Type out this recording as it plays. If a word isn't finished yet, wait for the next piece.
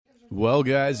Well,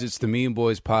 guys, it's the Mean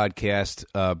Boys podcast,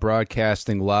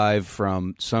 broadcasting live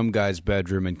from some guy's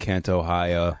bedroom in Kent,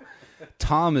 Ohio.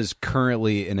 Tom is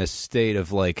currently in a state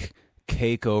of, like,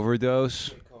 cake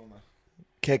overdose.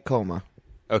 Cake coma.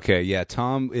 Okay, yeah,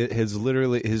 Tom has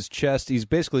literally, his chest, he's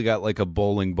basically got like a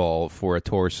bowling ball for a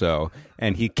torso,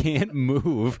 and he can't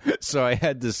move, so I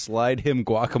had to slide him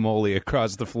guacamole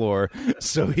across the floor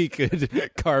so he could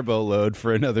carbo load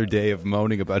for another day of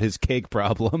moaning about his cake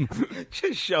problem.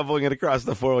 Just shoveling it across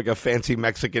the floor like a fancy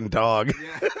Mexican dog.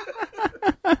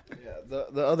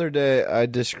 The other day, I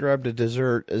described a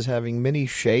dessert as having many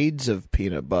shades of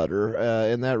peanut butter,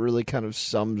 and that really kind of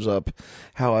sums up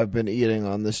how I've been eating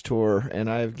on this tour, and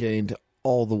I've gained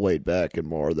all the weight back and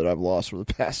more that I've lost for the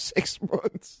past 6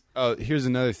 months. Oh, here's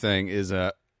another thing is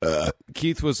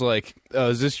Keith was like,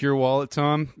 is this your wallet,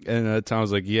 Tom? And Tom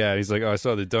was like, yeah. He's like, oh, I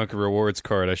saw the Dunkin' Rewards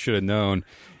card. I should have known.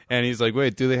 And he's like,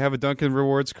 wait, do they have a Dunkin'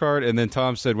 Rewards card? And then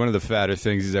Tom said one of the fatter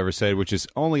things he's ever said, which is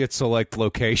only at select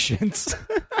locations.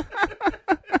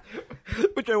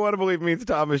 Which I want to believe means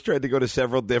Tom has tried to go to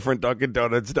several different Dunkin'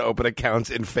 Donuts to open accounts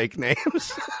in fake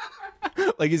names.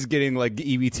 Like he's getting like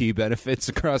EBT benefits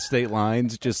across state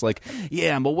lines. Just like,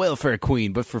 yeah, I'm a welfare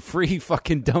queen, but for free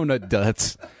fucking donut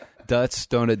duts.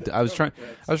 Donut. I was trying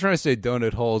to say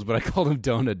donut holes, but I called them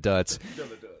donut duts.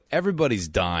 Everybody's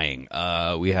dying.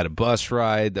 We had a bus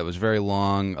ride that was very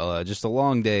long. Just a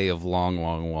long day of long.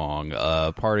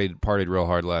 Partied real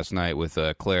hard last night with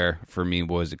Claire for Mean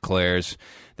Boys at Claire's.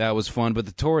 That was fun, but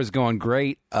the tour is going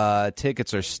great.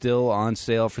 Tickets are still on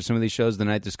sale for some of these shows. The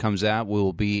night this comes out, we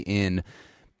will be in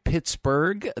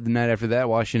Pittsburgh. The night after that,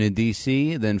 Washington,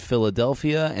 D.C., then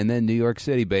Philadelphia, and then New York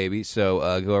City, baby.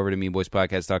 So go over to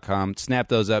meanboyspodcast.com. Snap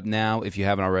those up now. If you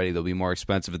haven't already, they'll be more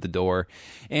expensive at the door.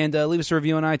 And leave us a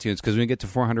review on iTunes, because when we get to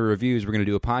 400 reviews, we're going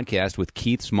to do a podcast with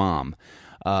Keith's mom.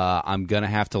 I'm gonna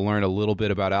have to learn a little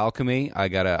bit about alchemy. I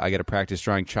gotta practice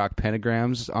drawing chalk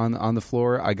pentagrams on the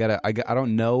floor. I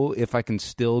don't know if I can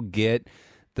still get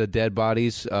the dead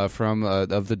bodies from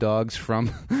of the dogs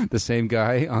from the same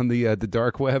guy on the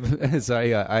dark web as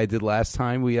I did last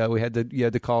time. You had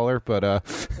to call her, but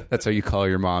that's how you call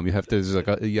your mom. You have to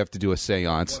do a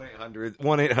seance.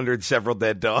 1-800 several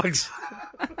dead dogs.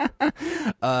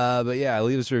 But yeah,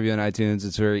 leave us a review on iTunes.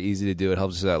 It's very easy to do. It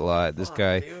helps us out a lot. This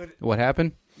guy, dude. What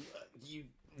happened?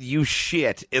 You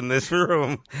shit in this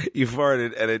room. You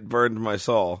farted and it burned my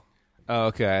soul. Oh,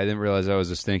 okay. I didn't realize that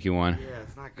was a stinky one. Yeah,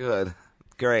 it's not good.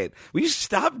 Great. Will you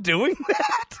stop doing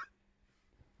that?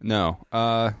 No.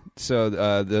 So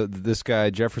this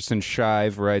guy, Jefferson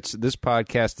Shive, writes, this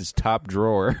podcast is top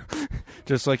drawer.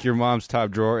 Just like your mom's top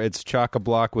drawer. It's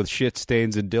chock-a-block with shit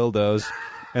stains and dildos.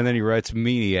 And then he writes,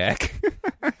 maniac.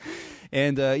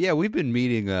 And, yeah, we've been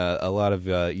meeting a lot of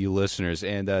you listeners,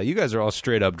 and you guys are all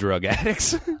straight-up drug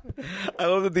addicts. I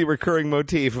love that the recurring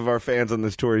motif of our fans on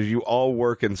this tour is you all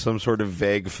work in some sort of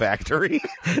vague factory.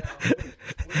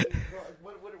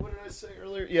 What did I say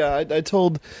earlier? Yeah, I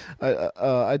told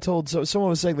so someone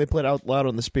was saying they play it out loud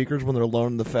on the speakers when they're alone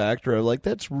in the factory. I'm like,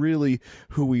 that's really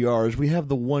who we are. Is we have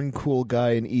the one cool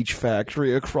guy in each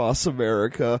factory across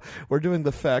America. We're doing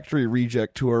the factory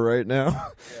reject tour right now.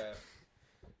 Yeah.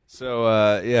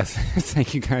 So, yeah,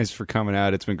 thank you guys for coming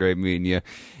out. It's been great meeting you.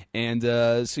 And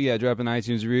so, yeah, drop an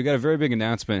iTunes review. We got a very big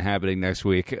announcement happening next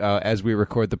week as we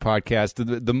record the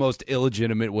podcast, the most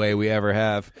illegitimate way we ever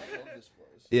have.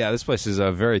 Yeah, this place is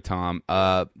very Tom.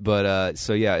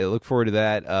 So, yeah, I look forward to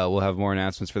that. We'll have more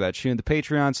announcements for that soon. The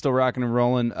Patreon's still rocking and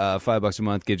rolling. $5 a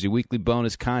month gives you weekly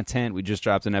bonus content. We just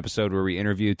dropped an episode where we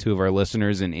interviewed 2 of our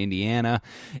listeners in Indiana.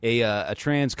 A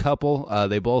trans couple.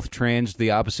 They both transed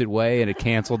the opposite way, and it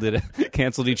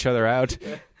canceled each other out.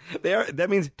 That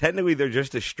means technically they're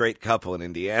just a straight couple in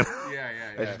Indiana. Yeah.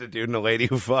 It's just a dude and a lady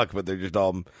who fuck, but they're just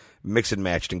all mix and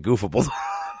matched and goofable.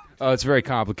 Oh, it's very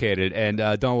complicated, and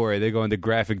don't worry, they go into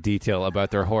graphic detail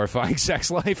about their horrifying sex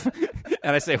life.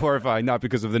 And I say horrifying not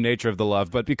because of the nature of the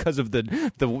love, but because of the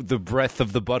breadth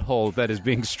of the butthole that is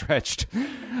being stretched.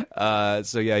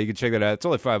 So yeah, you can check that out. It's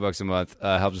only $5 a month.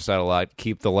 Helps us out a lot.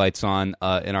 Keep the lights on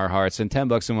in our hearts. And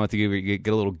 $10 a month, you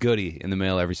get a little goodie in the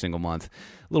mail every single month.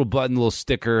 A little button, a little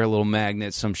sticker, a little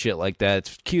magnet, some shit like that.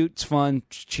 It's cute, it's fun,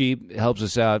 it's cheap, it helps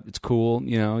us out. It's cool,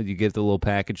 you get the little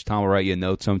package. Tom will write you a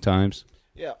note sometimes.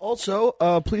 Yeah, also,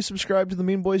 please subscribe to the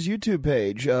Mean Boys YouTube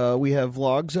page. We have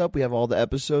vlogs up. We have all the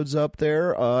episodes up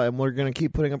there, and we're going to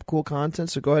keep putting up cool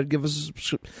content, so go ahead and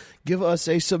give us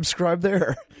a subscribe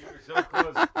there. So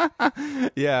close.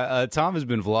 Yeah, Tom has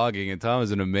been vlogging, and Tom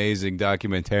is an amazing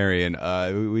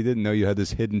documentarian. We didn't know you had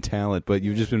this hidden talent, but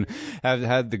you've just been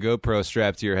had the GoPro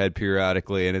strapped to your head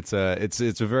periodically, and it's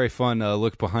a very fun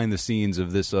look behind the scenes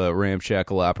of this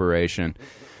ramshackle operation.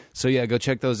 So, yeah, go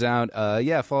check those out.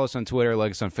 Follow us on Twitter,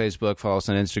 like us on Facebook, follow us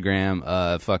on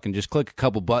Instagram. Fucking just click a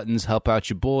couple buttons, help out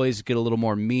your boys, get a little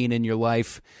more mean in your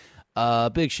life.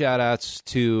 Big shout-outs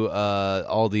to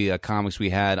all the comics we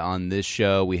had on this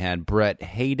show. We had Brett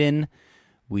Hayden.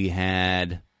 We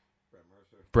had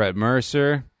Brett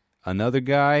Mercer. Another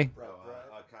guy.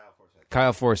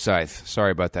 Kyle Forsyth.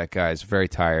 Sorry about that, guys. Very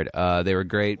tired. They were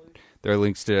great. There are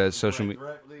links to social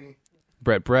media.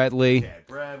 Brett Bradley. Chad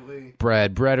Bradley.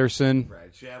 Brad Bretterson.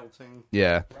 Brad Shattleton.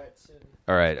 Yeah.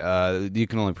 All right. You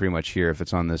can only pretty much hear if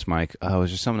it's on this mic. Oh, is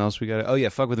there something else we got? Oh, yeah.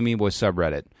 Fuck with the Mean Boys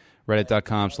subreddit.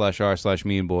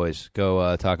 Reddit.com/r/Mean Boys.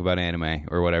 Go talk about anime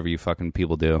or whatever you fucking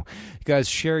people do. You guys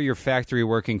share your factory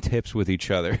working tips with each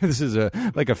other. This is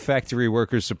like a factory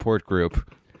workers support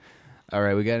group. All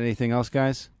right. We got anything else,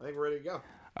 guys? I think we're ready to go.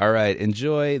 All right.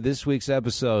 Enjoy this week's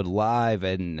episode live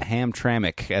in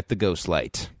Hamtramck at the Ghost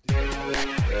Light.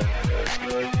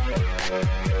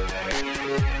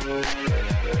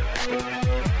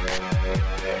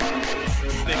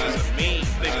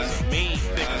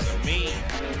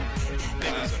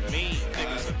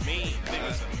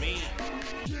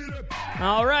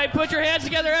 All right, put your hands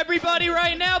together, everybody,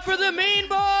 right now for the Mean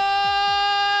Boys!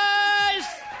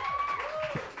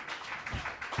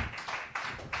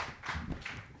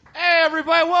 Hey,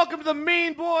 everybody, welcome to the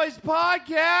Mean Boys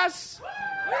podcast.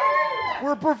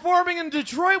 We're performing in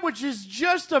Detroit, which is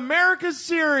just America's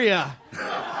Syria.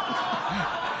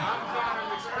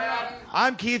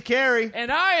 I'm Keith Carey,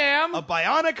 And I am... a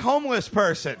bionic homeless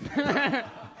person.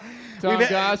 Tom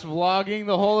Goss vlogging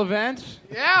the whole event.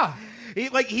 Yeah.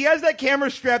 He has that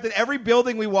camera strapped at every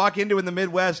building we walk into in the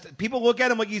Midwest. People look at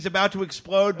him like he's about to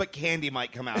explode, but candy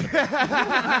might come out of it.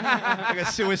 Like a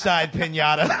suicide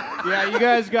pinata. Yeah, you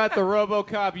guys got the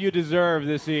RoboCop you deserve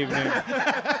this evening.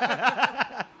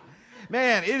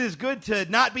 Man, it is good to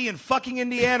not be in fucking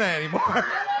Indiana anymore.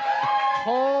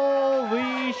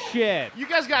 Holy shit. You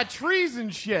guys got trees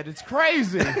and shit. It's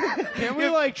crazy. Can we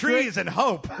like Trees and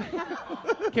hope.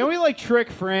 Can we like trick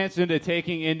France into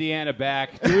taking Indiana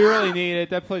back? Do we really need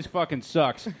it? That place fucking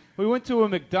sucks. We went to a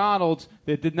McDonald's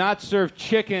that did not serve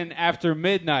chicken after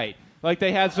midnight. Like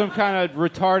they had some kind of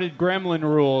retarded gremlin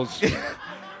rules.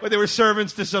 But they were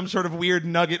servants to some sort of weird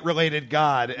nugget-related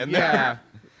god. And Yeah.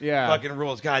 Yeah. fucking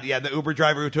rules. God, yeah, the Uber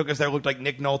driver who took us there looked like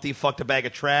Nick Nolte fucked a bag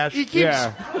of trash. He keeps...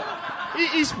 Yeah.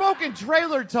 He spoke in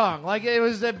trailer tongue. Like it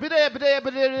was a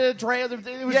trailer.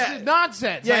 It was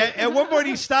nonsense. Yeah, at one point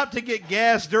he stopped to get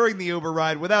gas during the Uber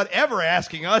ride without ever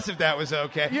asking us if that was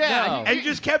okay. Yeah. No. And he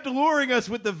just kept luring us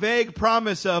with the vague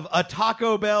promise of a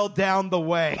Taco Bell down the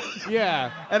way.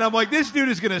 Yeah. And I'm like, this dude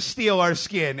is going to steal our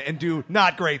skin and do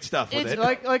not great stuff with It's it.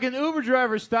 like an Uber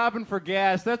driver stopping for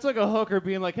gas. That's like a hooker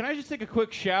being like, "Can I just take a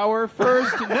quick shower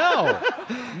first?" No.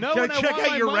 No. Can when I check want out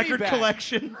my your money record back.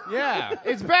 collection? Yeah.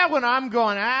 It's bad when I'm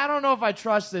going, I don't know if I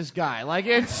trust this guy. Like,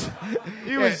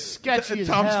 he was sketchy as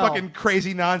Tom's hell. fucking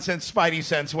crazy nonsense spidey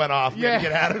sense went off. We had to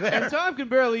get out of there. And Tom can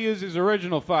barely use his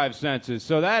original 5 senses,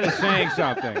 so that is saying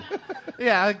something.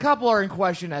 Yeah, a couple are in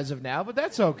question as of now, but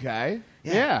that's okay.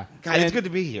 Yeah. God, it's And- good to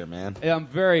be here, man. I'm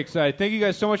very excited. Thank you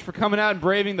guys so much for coming out and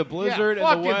braving the blizzard and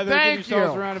fucking the weather. thank Give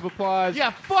yourselves you. a round of applause.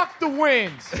 Yeah, fuck the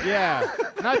winds. Yeah.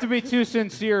 Not to be too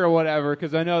sincere or whatever,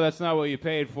 because I know that's not what you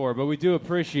paid for, but we do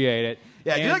appreciate it.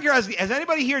 Yeah, And- do you like curiosity, has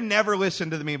anybody here never listened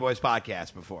to the Mean Boys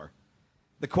podcast before?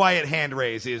 The quiet hand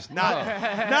raise is not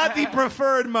the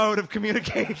preferred mode of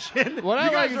communication. What I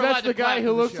You like guys is are that's allowed the to guy clap who for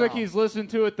the looks like show. he's listened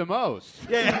to it the most.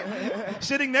 Yeah.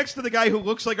 Sitting next to the guy who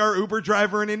looks like our Uber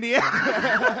driver in Indiana.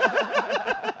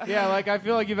 Yeah, like I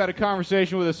feel like you've had a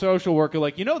conversation with a social worker,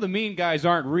 like, you know the mean guys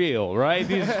aren't real, right?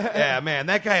 These, Yeah, man,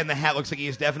 that guy in the hat looks like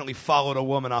he's definitely followed a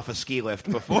woman off a ski lift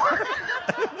before.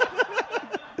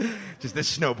 Just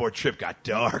this snowboard trip got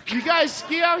dark. You guys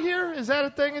ski out here? Is that a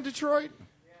thing in Detroit?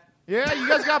 Yeah, you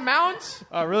guys got mountains?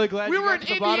 really glad We you were got in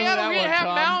to the bottom of Indiana. that We didn't one, have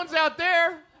Tom. mountains out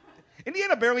there.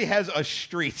 Indiana barely has a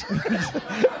street.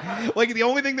 Like, the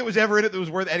only thing that was ever in it that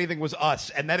was worth anything was us,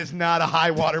 and that is not a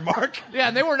high water mark. Yeah,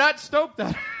 and they were not stoked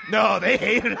on it. No, they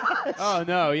hated us. Oh,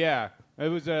 no, yeah. It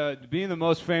was being the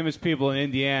most famous people in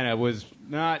Indiana was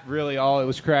not really all it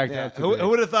was cracked up to Who be.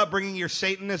 would have thought bringing your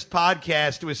Satanist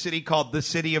podcast to a city called the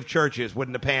City of Churches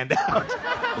wouldn't have panned out?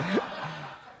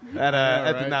 That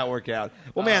right? did not work out.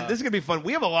 Well, man, this is gonna be fun.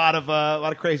 We have a lot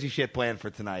of crazy shit planned for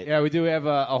tonight. Yeah, we do have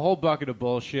a whole bucket of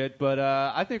bullshit, but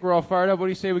I think we're all fired up. What do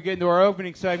you say we get into our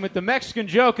opening segment, the Mexican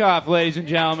Joke-Off, ladies and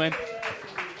gentlemen?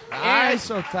 Ay,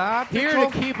 so top. Here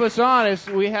to keep us honest,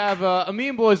 we have a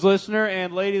Mean Boys listener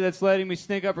and lady that's letting me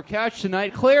sneak up her couch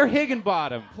tonight, Claire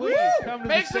Higginbottom. Please come to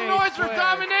Make the some stage, noise for Claire.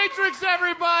 Dominatrix,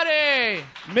 everybody!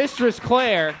 Mistress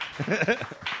Claire.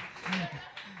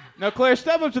 Now, Claire,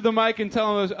 step up to the mic and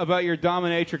tell us about your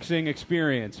dominatrixing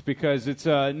experience, because it's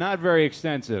not very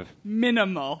extensive.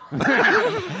 Minimal.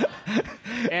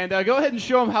 And go ahead and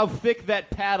show them how thick that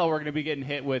paddle we're going to be getting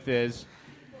hit with is.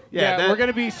 Yeah, we're going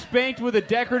to be spanked with a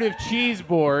decorative cheese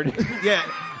board. Yeah.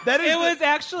 It was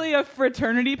actually a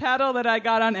fraternity paddle that I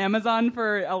got on Amazon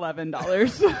for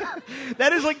 $11.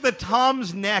 That is like the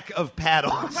Tom's neck of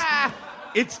paddles.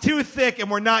 It's too thick, and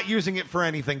we're not using it for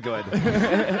anything good.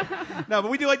 No,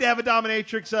 but we do like to have a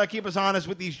dominatrix keep us honest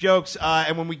with these jokes.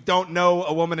 And when we don't know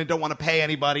a woman and don't want to pay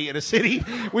anybody in a city,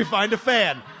 we find a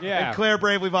fan. Yeah. And Claire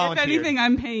bravely volunteered. If anything,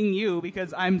 I'm paying you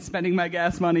because I'm spending my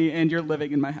gas money and you're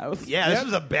living in my house. Yeah, this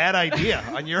was a bad idea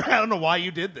on your. I don't know why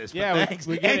you did this. But Yeah, thanks.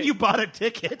 we get and it. you bought a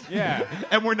ticket. Yeah.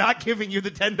 And we're not giving you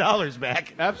the $10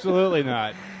 back. Absolutely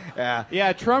not. Yeah.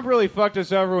 Yeah, Trump really fucked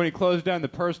us over when he closed down the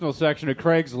personal section of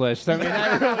Craigslist. I mean,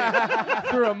 that really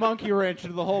threw a monkey wrench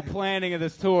into the whole planning of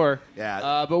this tour.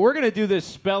 Yeah. But we're going to do this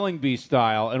spelling bee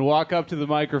style and walk up to the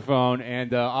microphone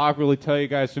and awkwardly tell you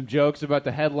guys some jokes about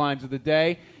the headlines of the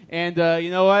day. And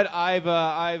you know what?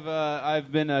 I've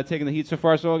been taking the heat so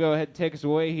far, so I'll go ahead and take us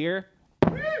away here.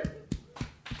 All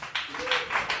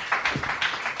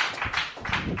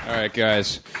right,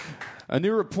 guys. A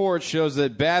new report shows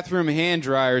that bathroom hand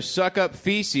dryers suck up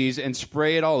feces and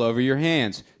spray it all over your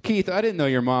hands. Keith, I didn't know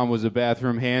your mom was a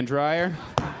bathroom hand dryer.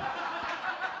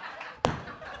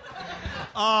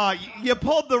 You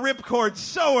pulled the ripcord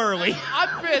so early.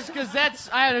 I'm pissed because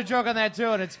I had a joke on that too,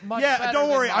 and it's much Yeah, better don't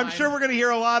worry. than I'm mine. sure we're going to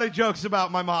hear a lot of jokes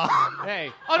about my mom.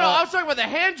 Hey. Oh no, I was talking about the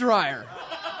hand dryer.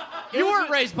 You weren't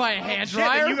raised by a hand Shit,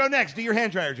 dryer. then you go next. Do your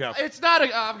hand dryer joke. It's not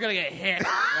a. I'm gonna get hit.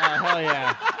 Hell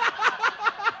yeah.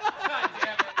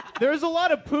 There's a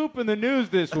lot of poop in the news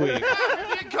this week. Me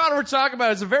and Connor were talking about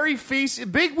it. It's a very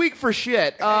big week for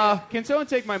shit. Can someone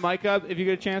take my mic up if you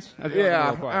get a chance?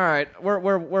 Yeah. All right. Where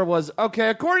was? Okay.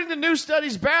 According to new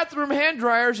studies, bathroom hand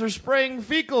dryers are spraying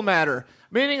fecal matter,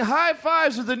 meaning high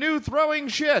fives are the new throwing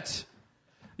shit.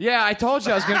 Yeah, I told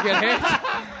you I was gonna get hit.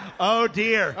 Oh,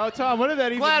 dear. Oh, Tom, what did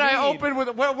that even Glad mean? I opened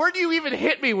with. Where do you even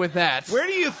hit me with that? Where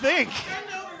do you think?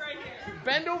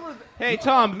 Bend over. Hey,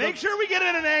 Tom, Make sure we get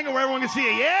in an angle where everyone can see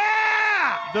it.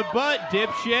 Yeah! the butt,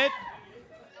 dipshit.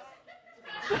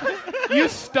 You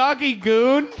stocky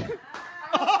goon.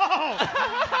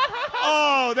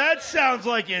 Oh, that sounds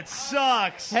like it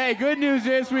sucks. Hey, good news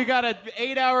is we got an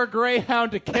 8-hour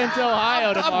Greyhound to Kent,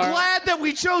 Ohio tomorrow. I'm glad that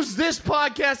we chose this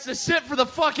podcast to sit for the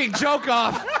fucking joke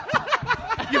off.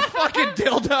 You fucking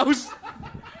dildos.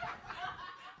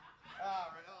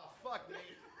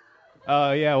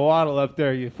 Oh, yeah, waddle up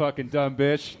there, you fucking dumb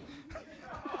bitch.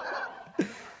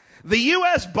 The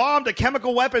U.S. bombed a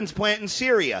chemical weapons plant in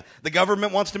Syria. The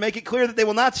government wants to make it clear that they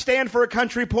will not stand for a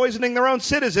country poisoning their own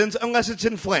citizens unless it's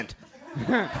in Flint.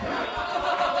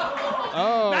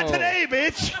 Oh. Not today,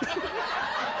 bitch.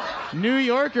 New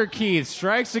Yorker Keith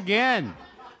strikes again.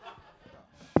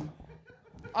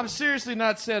 I'm seriously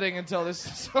not sitting until this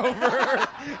is over.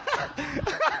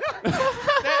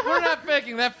 We're not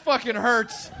faking. That fucking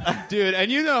hurts. Dude,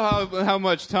 and you know how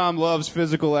much Tom loves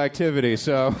physical activity,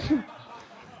 so...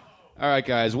 All right,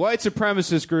 guys. White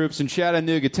supremacist groups in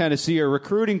Chattanooga, Tennessee are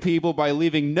recruiting people by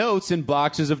leaving notes in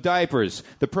boxes of diapers.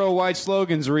 The pro-white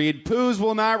slogans read, "Poos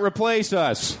will not replace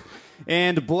us,"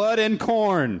 and "Blood and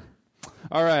corn."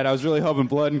 All right, I was really hoping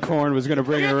blood and corn was going to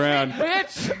bring it around.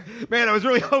 Bitch. Man, I was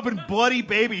really hoping bloody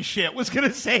baby shit was going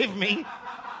to save me.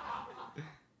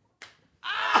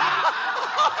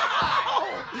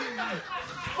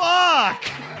 Fuck.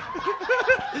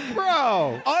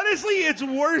 Bro. Honestly, it's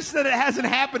worse that it hasn't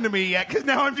happened to me yet, because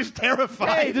now I'm just terrified.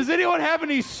 Hey, does anyone have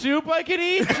any soup I can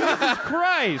eat? Jesus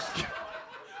Christ.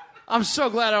 I'm so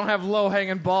glad I don't have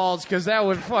low-hanging balls, because that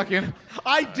would fucking...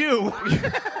 I do.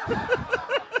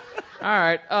 All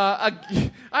right.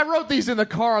 I wrote these in the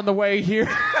car on the way here.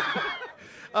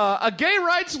 A gay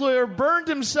rights lawyer burned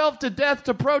himself to death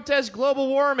to protest global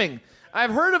warming.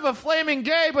 I've heard of a flaming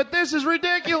gay, but this is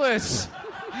ridiculous.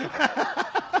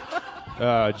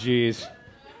 Oh, jeez.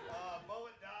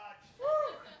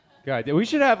 God, we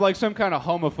should have like some kind of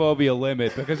homophobia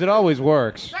limit because it always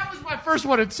works. That was my first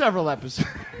one in several episodes.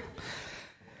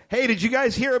 Hey, did you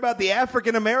guys hear about the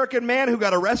African-American man who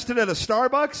got arrested at a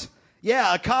Starbucks?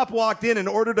 Yeah, a cop walked in and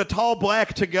ordered a tall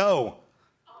black to go.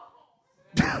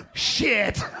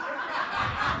 Shit.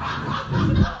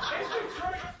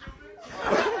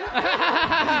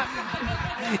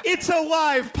 It's a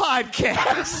live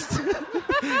podcast.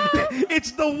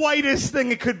 It's the whitest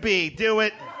thing it could be. Do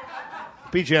it.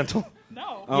 Be gentle.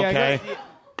 No. Okay.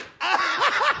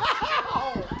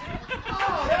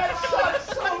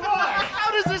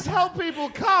 How does this help people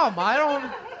come? I don't...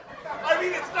 I I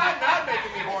mean, it's not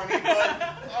making me horny, but...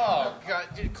 Oh God,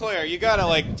 dude, Claire, you gotta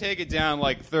like take it down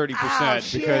like 30% Oh,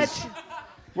 because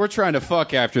we're trying to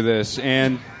fuck after this,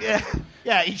 and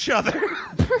yeah, each other.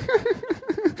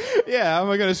 yeah, how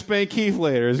am I gonna spank Keith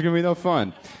later? It's gonna be no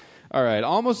fun. All right,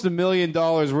 almost $1 million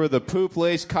worth of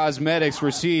poop-laced cosmetics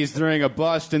were seized during a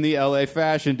bust in the L.A.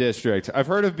 fashion district. I've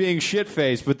heard of being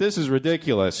shit-faced, but this is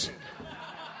ridiculous.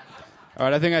 All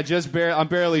right, I think I'm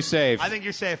barely safe. I think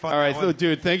you're safe on All right, that one.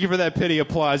 dude, thank you for that pity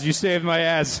applause. You saved my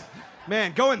ass.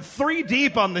 Man, going 3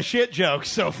 deep on the shit jokes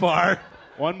so far.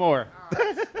 One more.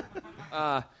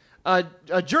 A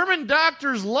German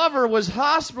doctor's lover was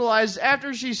hospitalized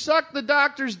after she sucked the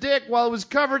doctor's dick while it was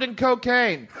covered in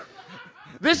cocaine.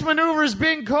 This maneuver is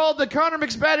being called the Conor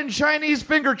McSpadden Chinese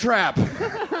finger trap.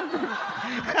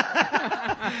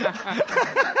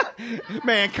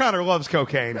 Man, Connor loves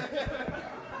cocaine.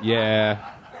 Yeah.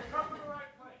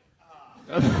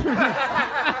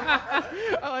 I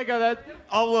like how that.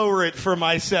 I'll lower it for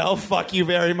myself. Fuck you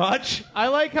very much. I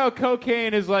like how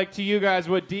cocaine is like to you guys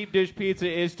what deep dish pizza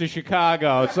is to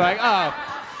Chicago. It's like, oh,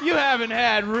 you haven't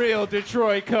had real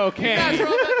Detroit cocaine. You guys are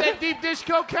all about that deep dish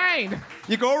cocaine.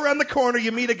 You go around the corner,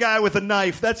 you meet a guy with a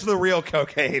knife. That's the real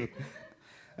cocaine.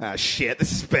 Ah, shit,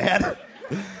 this is bad.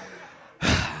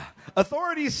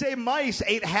 Authorities say mice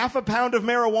ate half a pound of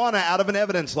marijuana out of an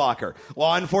evidence locker.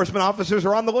 Law enforcement officers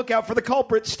are on the lookout for the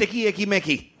culprit, Sticky Icky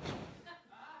Mickey.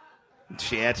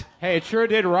 Shit. Hey, it sure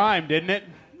did rhyme, didn't it?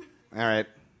 All right.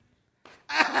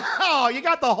 Oh, you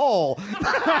got the hole.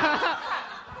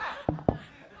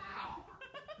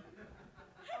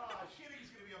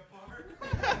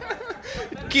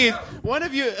 Keith, one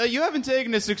of you, you haven't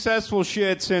taken a successful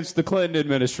shit since the Clinton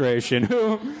administration.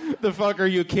 Who the fuck are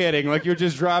you kidding? Like you're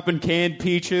just dropping canned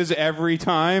peaches every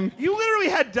time? You literally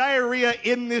had diarrhea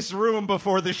in this room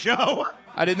before the show.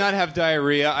 I did not have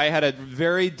diarrhea. I had a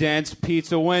very dense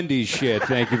pizza Wendy's shit.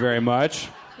 Thank you very much.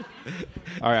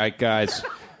 All right, guys.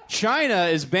 China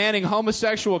is banning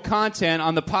homosexual content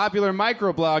on the popular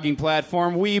microblogging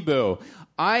platform Weibo.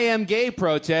 I am gay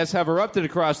protests have erupted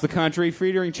across the country,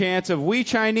 featuring chants of "We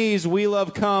Chinese, we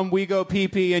love cum, we go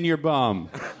pee-pee in your bum."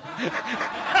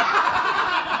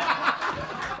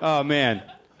 Oh, man.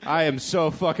 I am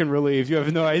so fucking relieved. You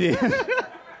have no idea.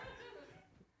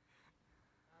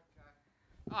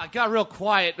 I got real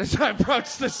quiet as I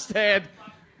approached the stand.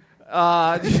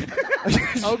 Oh,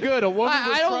 good. A woman.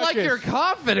 I don't like your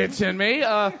confidence in me.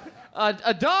 A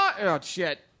dog. Oh,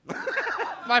 shit.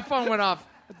 My phone went off.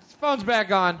 Phone's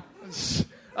back on.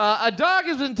 A dog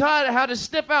has been taught how to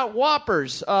sniff out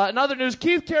whoppers. In other news,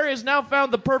 Keith Carey has now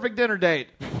found the perfect dinner date.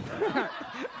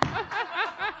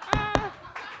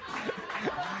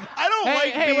 I don't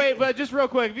like Hey, wait, but just real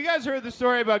quick. Have you guys heard the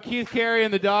story about Keith Carey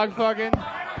and the dog fucking?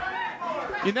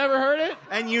 You never heard it?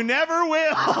 And you never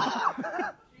will.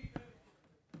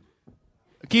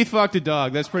 Keith fucked a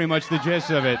dog. That's pretty much the gist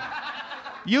of it.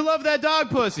 You love that dog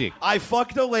pussy. I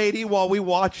fucked a lady while we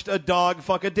watched a dog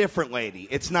fuck a different lady.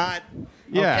 It's not...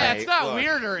 Yeah. Yeah, it's not look.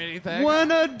 weird or anything.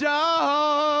 When a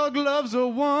dog loves a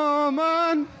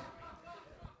woman.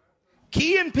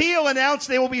 Key and Peele announced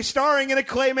they will be starring in a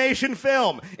claymation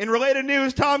film. In related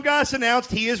news, Tom Goss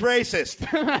announced he is racist.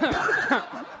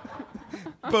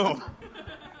 Boom.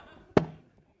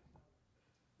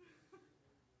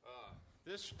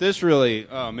 This really,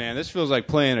 oh man, this feels like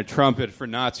playing a trumpet for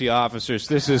Nazi officers.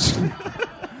 This is,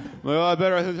 well, I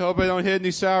better hope I don't hit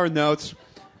any sour notes.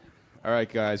 All right,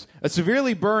 guys. A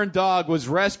severely burned dog was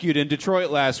rescued in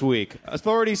Detroit last week.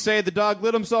 Authorities say the dog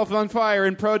lit himself on fire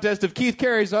in protest of Keith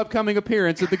Carey's upcoming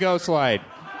appearance at the Ghost Light.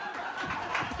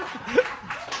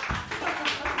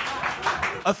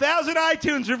 1,000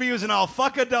 iTunes reviews and I'll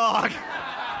fuck a dog.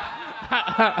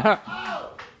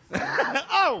 Thank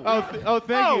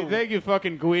you,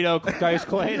 fucking Guido Dice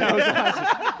Clay. That was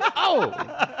awesome.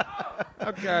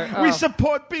 Okay. We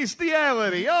support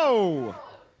bestiality. Oh.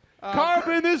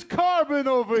 Carbon is carbon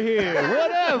over here.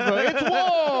 Whatever. It's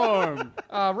warm.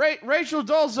 Rachel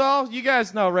Dolezal, you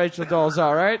guys know Rachel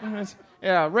Dolezal, right?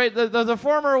 Yeah, the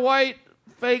former white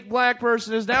fake black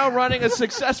person is now running a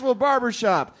successful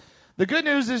barbershop. The good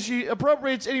news is she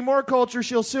appropriates any more culture,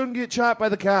 she'll soon get shot by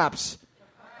the cops.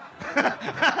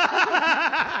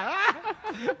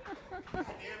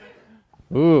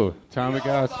 Ooh, Tommy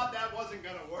Goss. That wasn't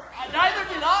going to work.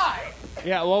 Neither did I.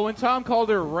 Yeah, well, when Tom called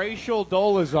her Rachel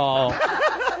Dolezal,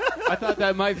 I thought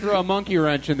that might throw a monkey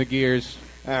wrench in the gears.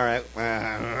 All right.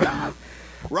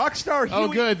 Rockstar Huey. Oh,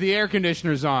 good. The air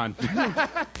conditioner's on.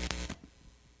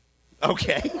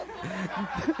 Okay.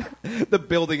 The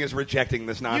building is rejecting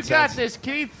this nonsense. You got this,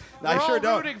 Keith. I We're sure all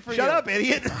don't. rooting for Shut you. up,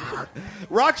 idiot.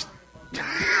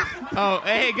 Oh,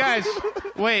 hey guys,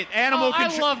 wait! Animal I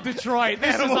control. love Detroit.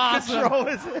 This Animal is awesome. control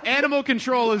is it? Animal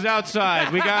control is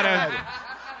outside. We gotta.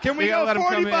 Can we We gotta go let 'em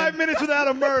come 45 in. minutes without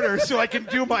a murder so I can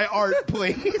do my art,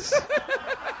 please?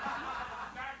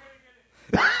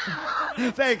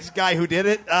 Thanks, guy who did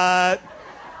it.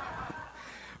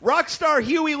 Rock star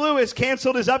Huey Lewis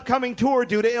canceled his upcoming tour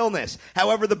due to illness.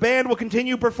 However, the band will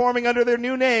continue performing under their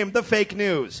new name, The Fake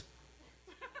News.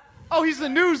 Oh, he's the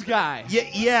news guy.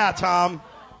 Yeah, Tom.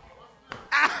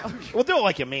 We'll do it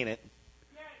like you mean it.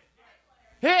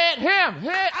 Hit him!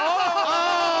 Hit!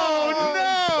 Oh,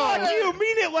 no! Fuck you,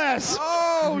 mean it less.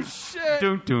 Oh shit!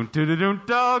 Dun,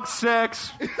 dog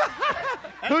sex.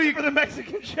 Who you for the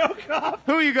Mexican joke off?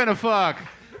 Who you gonna fuck?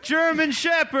 German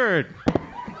Shepherd.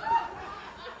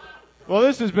 Well,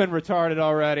 this has been retarded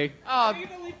already.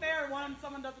 Equally fair when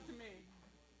someone does it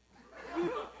to me.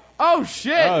 Oh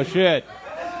shit! Oh shit.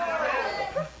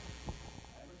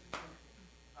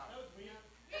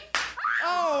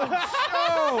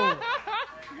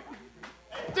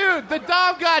 Dude, the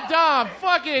Dom got Dom.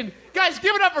 Fucking guys,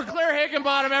 give it up for Claire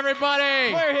Higginbottom,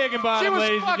 everybody. Claire Higginbottom, She was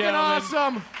ladies and fucking gentlemen.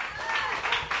 awesome.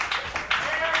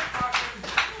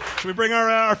 Should we bring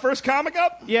our first comic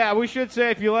up? Yeah, we should say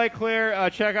if you like Claire,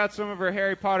 check out some of her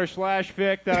Harry Potter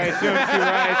 /fic that I assume she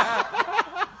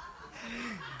writes.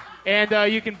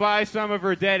 And you can buy some of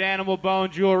her dead animal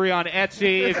bone jewelry on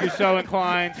Etsy if you're so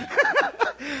inclined.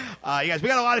 You guys, we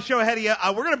got a lot of show ahead of you.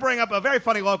 We're going to bring up a very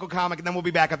funny local comic, and then we'll be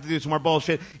back up to do some more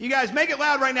bullshit. You guys, make it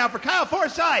loud right now for Kyle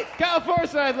Forsythe. Kyle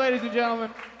Forsythe, ladies and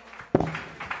gentlemen.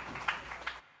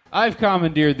 I've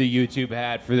commandeered the YouTube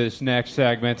hat for this next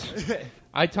segment.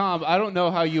 Tom, I don't know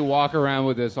how you walk around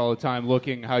with this all the time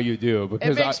looking how you do. It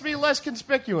Because makes me less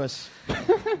conspicuous.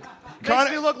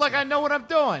 Makes me look like I know what I'm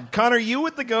doing. Connor, you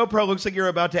with the GoPro looks like you're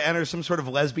about to enter some sort of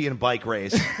lesbian bike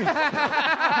race.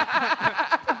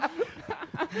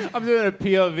 I'm doing a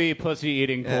POV pussy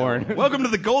eating porn. Welcome to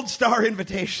the Gold Star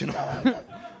Invitational.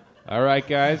 All right,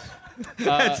 guys.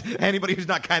 Anybody who's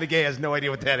not kind of gay has no idea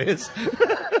what that is.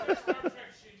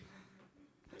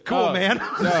 Cool, Oh, man.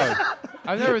 No.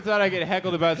 I've never thought I'd get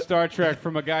heckled about Star Trek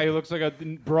from a guy who looks like a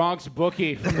Bronx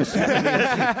bookie from the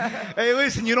 70s. Hey,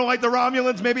 listen, you don't like the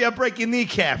Romulans? Maybe I'll break your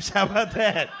kneecaps. How about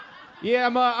that? Yeah,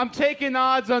 I'm taking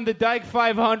odds on the Dyke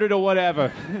 500 or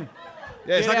whatever.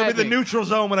 Yeah, it's Get not going at to be the me. neutral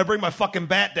zone when I bring my fucking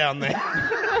bat down there.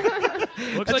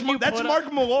 That's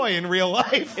Mark Malloy in real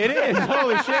life. It is.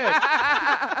 Holy shit.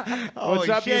 Holy What's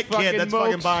up, you shit, fucking kid. That's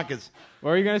mopes? fucking bonkers.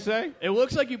 What were you going to say? It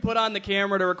looks like you put on the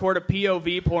camera to record a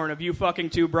POV porn of you fucking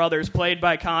two brothers played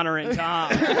by Connor and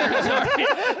Tom. Sorry.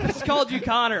 It's called you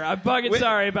Connor. I'm fucking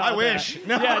sorry about that. I wish.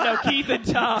 No. Yeah, no, Keith and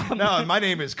Tom. No, my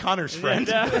name is Connor's friend.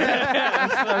 I'm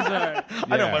sorry.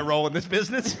 I know my role in this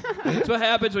business. That's what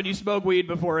happens when you smoke weed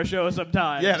before a show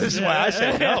sometimes. Yeah, this is why I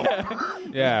said no.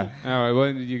 Yeah. All right.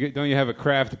 Well, don't you have a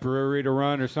craft brewery to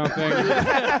run or something?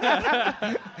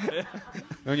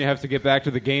 Don't you have to get back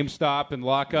to the GameStop and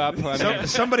lock up? I mean,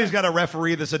 Somebody's got to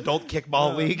referee this adult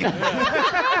kickball league.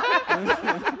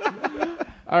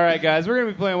 all right, guys. We're going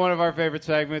to be playing one of our favorite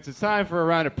segments. It's time for a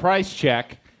round of price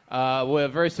check. We have a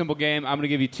very simple game. I'm going to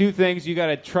give you two things. You got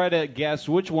to try to guess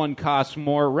which one costs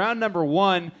more. Round number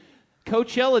one,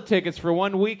 Coachella tickets for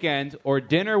one weekend or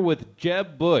dinner with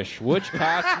Jeb Bush. Which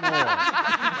costs more?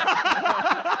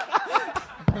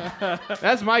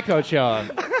 That's my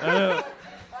Coachella.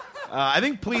 I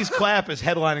think Please Clap is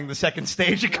headlining the second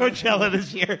stage of Coachella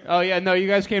this year. Oh, yeah, no, you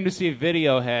guys came to see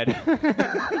Videohead.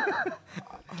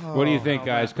 What do you think,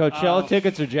 guys? Coachella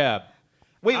tickets or Jeb?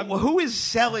 Wait, who is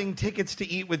selling tickets to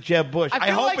eat with Jeb Bush? I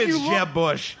feel hope like it's you Jeb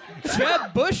Bush.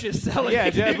 Jeb Bush is selling Yeah,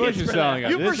 Jeb Bush is selling it.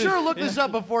 You for sure looked this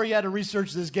up before you had to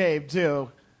research this game,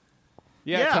 too.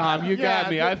 Yeah, Yeah, Tom, you yeah,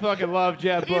 got me. I fucking love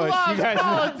Jeb He Bush. loves You guys,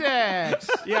 politics.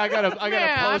 yeah, I got a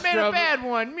Man, I poster made a of bad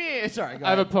one. Me, sorry, go I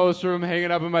have a ahead. poster of him hanging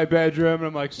up in my bedroom, and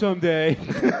I'm like, someday,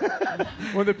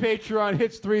 when the Patreon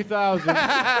hits 3,000.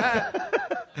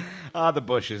 The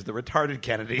Bushes, the retarded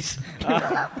Kennedys.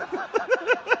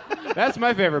 That's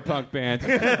my favorite punk band.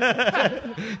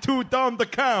 Too dumb to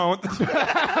count.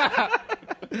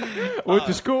 Went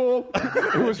to school.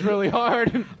 It was really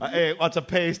hard. I ate lots of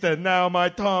paste and now my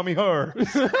tummy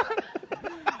hurts.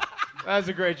 That's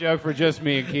a great joke for just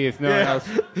me and Keith. No one else.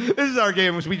 This is our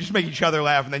game, which we just make each other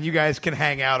laugh, and then you guys can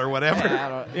hang out or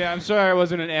whatever. Yeah, I'm sorry I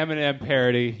wasn't an Eminem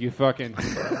parody. You fucking.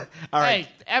 All right.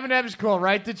 Hey, Eminem's cool,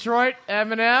 right, Detroit?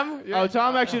 Eminem? Oh,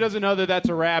 Tom actually doesn't know that that's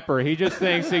a rapper. He just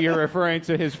thinks that you're referring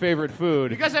to his favorite food.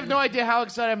 You guys have no idea how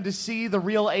excited I am to see the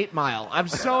real 8 Mile. I'm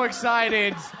so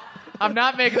excited. I'm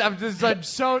not making. I'm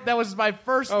so. That was my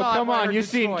first Oh, thought. come when I on. heard You've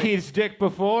seen Detroit. Keith's dick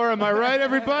before. Am I right,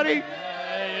 everybody?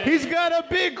 He's got a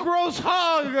big gross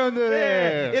hog under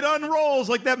there. It unrolls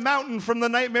like that mountain from The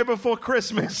Nightmare Before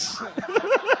Christmas.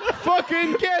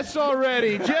 Fucking guess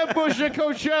already. Jeb Bush at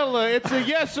Coachella. It's a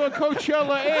yes or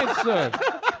Coachella answer.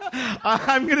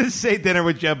 I'm going to say dinner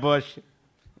with Jeb Bush.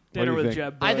 Dinner do you with think?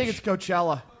 Jeb Bush. I think it's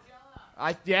Coachella.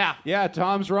 Yeah. Yeah,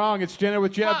 Tom's wrong. It's dinner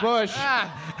with Jeb Bush.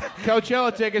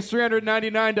 Coachella tickets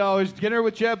 $399. Dinner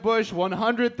with Jeb Bush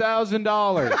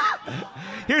 $100,000.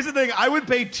 Here's the thing. I would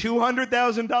pay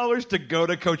 $200,000 to go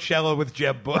to Coachella with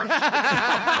Jeb Bush.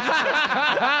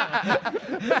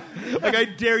 Like, I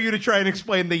dare you to try and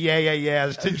explain the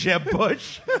yeahs to Jeb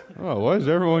Bush. Oh, why has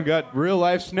everyone got real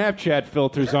life Snapchat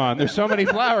filters on? There's so many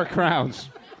flower crowns.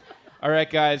 All right,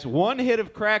 guys, one hit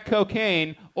of crack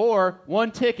cocaine or one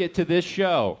ticket to this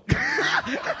show.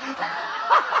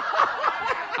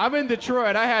 I'm in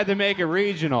Detroit. I had to make it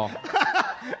regional.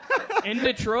 In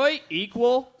Detroit,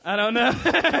 equal? I don't know.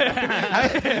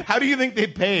 How do you think they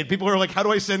paid? People are like, how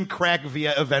do I send crack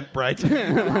via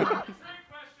Eventbrite?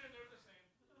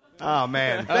 Oh,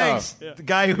 man. Thanks. The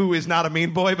guy who is not a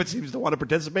mean boy but seems to want to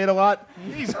participate a lot.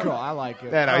 He's cool. I like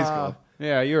it. Yeah, no, he's cool.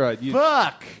 Yeah, you're right.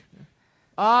 Fuck.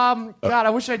 God, I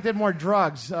wish I did more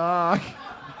drugs.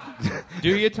 Do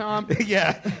you, Tom?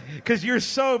 Yeah, because you're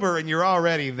sober and you're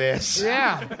already this.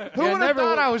 Yeah. Who would have never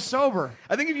thought w- I was sober?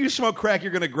 I think if you smoke crack,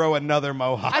 you're going to grow another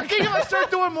mohawk. I think if I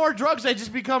start doing more drugs, I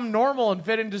just become normal and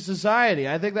fit into society.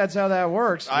 I think that's how that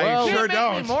works. I sure can't make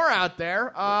don't. me more out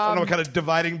there. I don't know what kind of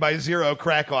dividing by zero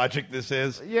crack logic this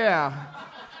is. Yeah.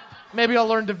 Maybe I'll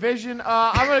learn division.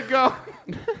 I'm gonna go.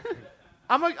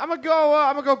 I'm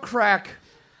gonna go crack.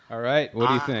 All right, what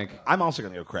do you think? I'm also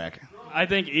going to go crack. I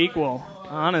think equal,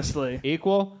 honestly.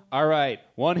 Equal? All right,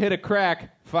 one hit of crack,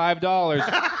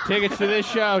 $5. Tickets to this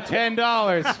show,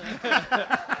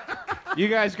 $10. You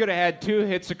guys could have had 2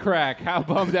 hits of crack. How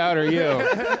bummed out are you?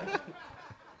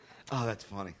 Oh, that's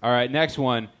funny. All right, next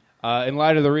one. In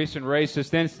light of the recent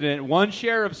racist incident, 1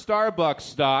 share of Starbucks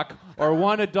stock or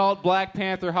 1 adult Black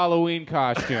Panther Halloween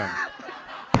costume.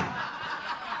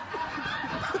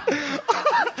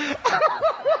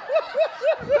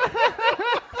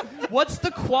 What's the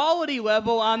quality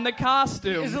level on the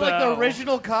costume? Is it like the though?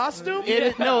 original costume?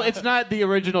 No, it's not the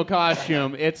original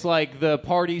costume. It's like the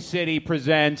Party City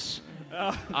presents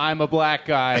I'm a Black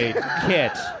Guy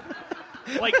kit.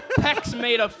 Like pecs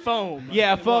made of foam.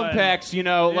 Yeah, foam What? pecs, you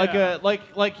know, Yeah. like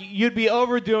you'd be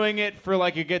overdoing it for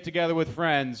like a get together with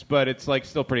friends, but it's like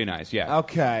still pretty nice. Yeah.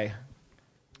 Okay.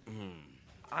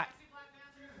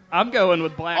 I'm going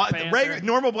with Black Panther.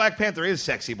 Normal Black Panther is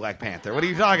sexy Black Panther. What are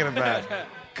you talking about?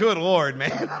 Good Lord,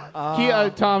 man.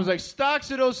 Tom's like,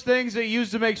 stocks are those things they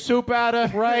used to make soup out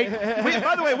of, right?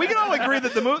 By the way, we can all agree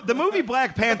that the movie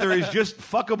Black Panther is just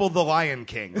fuckable The Lion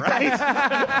King, right?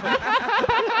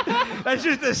 That's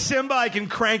just a Simba I can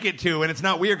crank it to, and it's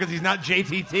not weird because he's not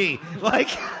JTT. Like,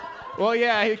 Well,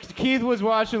 yeah, Keith was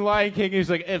watching Lion King, and he's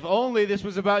like, if only this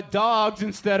was about dogs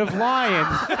instead of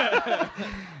lions.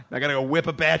 I gotta go whip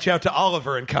a batch out to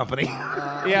Oliver and Company.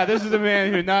 Yeah, this is the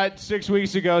man who not 6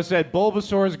 weeks ago said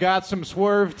Bulbasaur's got some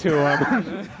swerve to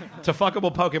him. It's a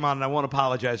fuckable Pokemon, and I won't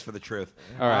apologize for the truth.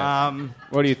 All right.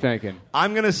 What are you thinking?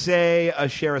 I'm gonna say a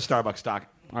share of Starbucks stock.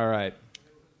 All right.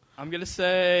 I'm going to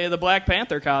say the Black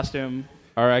Panther costume.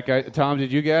 All right, guys. Tom,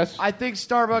 did you guess? I think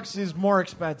Starbucks is more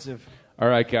expensive. All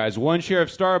right, guys. 1 share of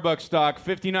Starbucks stock,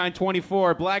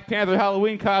 $59.24. Black Panther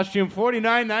Halloween costume,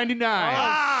 $49.99.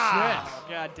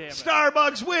 God damn it.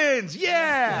 Starbucks wins!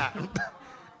 Yeah!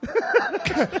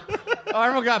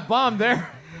 Everyone got bombed there.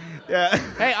 Yeah.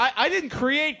 Hey, I didn't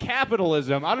create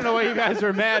capitalism. I don't know why you guys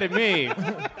are mad at me.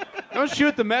 Don't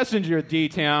shoot the messenger,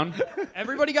 D-Town.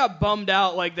 Everybody got bummed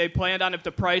out like they planned on if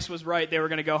the price was right, they were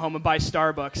going to go home and buy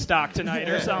Starbucks stock tonight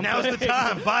or something. Now's the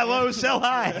time. Buy low, sell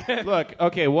high. Look,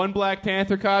 okay, 1 Black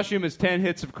Panther costume is 10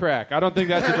 hits of crack. I don't think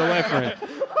that's a deliberate.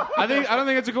 I don't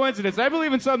think it's a coincidence. I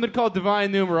believe in something called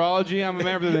divine numerology. I'm a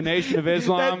member of the Nation of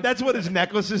Islam. That's what his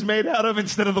necklace is made out of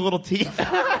instead of the little teeth.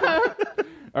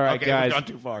 All right, Okay, guys. we've gone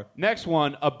too far. Next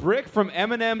one, a brick from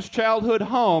Eminem's childhood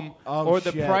home or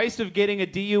the shit. price of getting a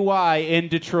DUI in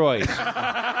Detroit.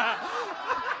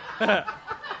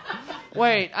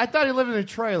 Wait, I thought he lived in a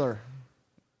trailer.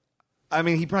 I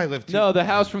mean, he probably lived too. No, the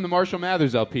house from the Marshall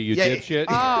Mathers LP, you Yeah, dipshit.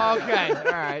 Oh, okay. All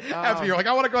right. After you're like,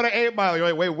 I want to go to 8 Mile. You're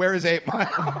like, wait, where is 8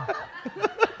 Mile?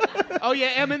 Oh,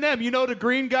 yeah, Eminem. You know the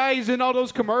green guy? He's in all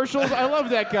those commercials? I love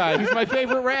that guy. He's my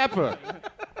favorite rapper.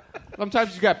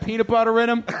 Sometimes he's got peanut butter in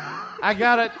him. I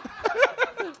got it.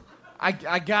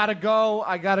 I gotta go.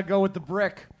 I gotta go with the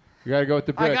brick. You gotta go with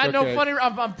the brick. I got okay. no funny.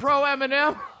 I'm pro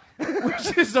Eminem,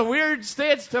 which is a weird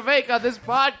stance to make on this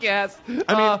podcast.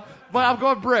 But I'm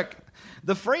going brick.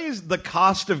 The phrase "the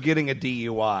cost of getting a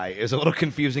DUI" is a little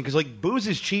confusing because like booze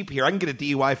is cheap here. I can get a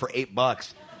DUI for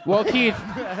 $8. Well, Keith,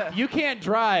 you can't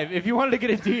drive. If you wanted to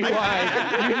get a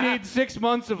DUI, you need 6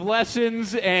 months of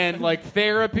lessons and like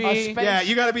therapy. Yeah,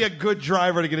 you got to be a good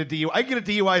driver to get a DUI. I can get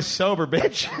a DUI sober,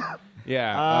 bitch.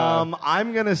 Yeah.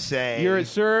 I'm gonna say Your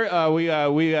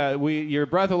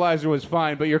breathalyzer was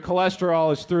fine, but your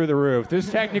cholesterol is through the roof.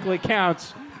 This technically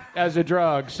counts as a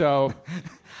drug, so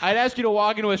I'd ask you to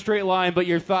walk into a straight line, but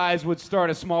your thighs would start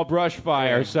a small brush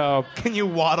fire. So can you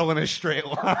waddle in a straight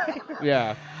line?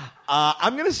 yeah.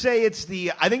 I'm gonna say I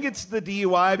think it's the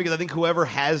DUI because I think whoever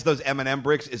has those M&M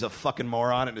bricks is a fucking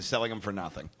moron and is selling them for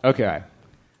nothing. Okay.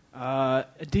 A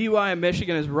DUI in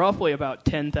Michigan is roughly about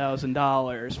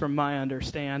 $10,000, from my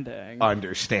understanding.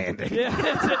 Yeah,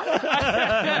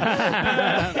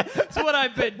 That's what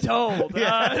I've been told.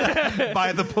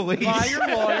 by the police. By your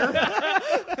lawyer.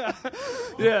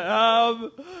 Yeah.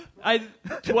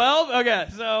 12. Okay,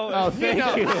 so Oh, thank you.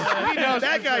 He knows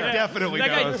That guy definitely that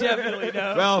guy knows. definitely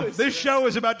knows. Well, this show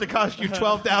is about to cost you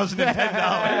 $12,010.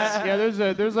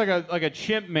 Yeah, there's like a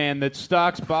chimp man that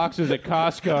stocks boxes at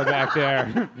Costco back there.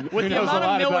 Who the knows a amount of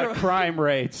lot Miller- about crime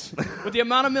rates. With the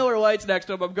amount of Miller Lights next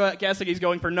to him, I'm guessing he's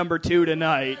going for number 2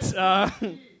 tonight.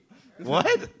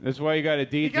 What? That's why you got a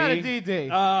DD. You got a DD.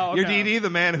 Oh, You're okay. DD, the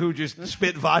man who just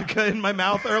spit vodka in my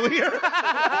mouth earlier?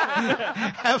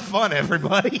 Have fun,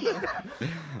 everybody. All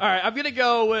right, I'm gonna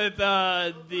go with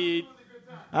the.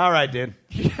 All right, dude.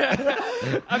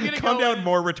 I'm gonna Calm go down, with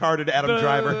more retarded Adam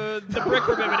Driver. the brick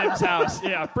from Eminem's house.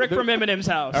 Yeah, brick from Eminem's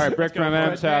house. All right, brick from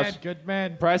Eminem's house. Good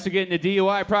man. Price of getting a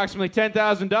DUI approximately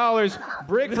 $10,000.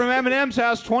 Brick from Eminem's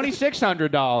house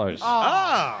 $2,600.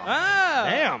 Ah,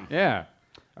 Damn. Yeah.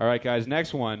 All right, guys.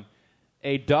 Next one,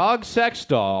 a dog sex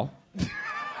doll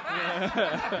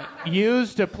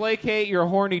used to placate your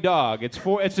horny dog. It's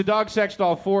a dog sex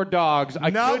doll for dogs.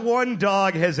 Not one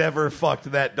dog has ever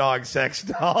fucked that dog sex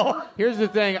doll. Here's the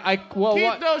thing.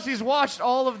 Keith knows he's watched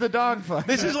all of the dog fucks.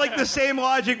 This is like the same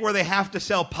logic where they have to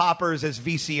sell poppers as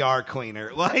VCR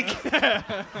cleaner. Like,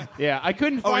 Yeah, I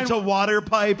couldn't oh, find. it's a water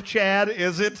pipe, Chad,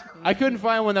 is it? I couldn't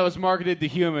find one that was marketed to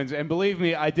humans, and believe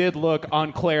me, I did look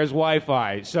on Claire's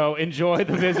Wi-Fi. So enjoy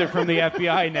the visit from the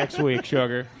FBI next week,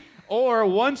 sugar. Or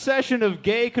one session of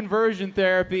gay conversion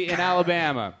therapy in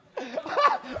Alabama.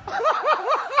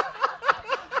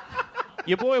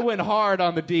 Your boy went hard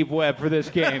on the deep web for this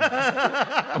game,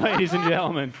 ladies and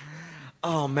gentlemen.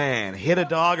 Oh, man. Hit a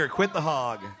dog or quit the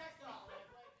hog.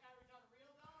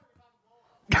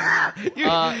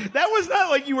 That was not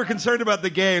like you were concerned about the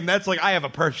game. That's like, I have a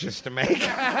purchase to make.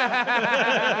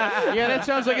 Yeah, that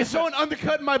sounds like it's someone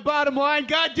undercutting my bottom line.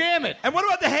 God damn it. And what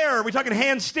about the hair? Are we talking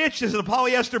hand stitched? Is it a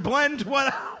polyester blend?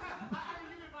 What?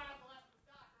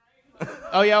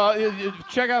 Oh, yeah, well,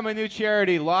 check out my new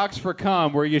charity, Locks for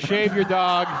Cum, where you shave your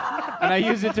dog, and I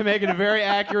use it to make it a very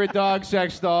accurate dog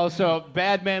sex doll so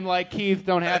bad men like Keith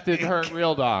don't have to hurt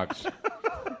real dogs.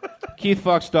 Keith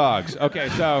fucks dogs. Okay,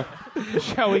 so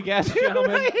shall we guess,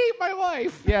 gentlemen? I hate my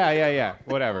life. Yeah.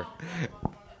 Whatever.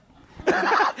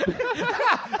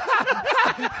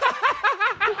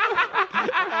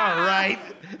 All right.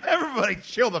 Everybody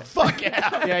chill the fuck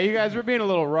out. Yeah, you guys were being a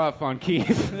little rough on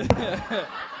Keith.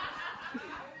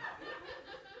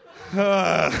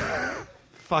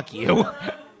 Fuck you.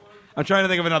 I'm trying to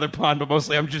think of another pun, but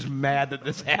mostly I'm just mad that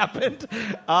this happened.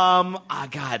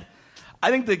 God. I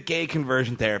think the gay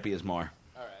conversion therapy is more.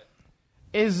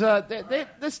 Is the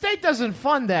state doesn't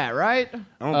fund that, right?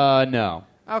 No.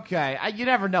 Okay, you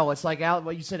never know. It's like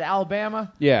what you said,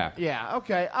 Alabama. Yeah. Yeah.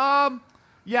 Okay.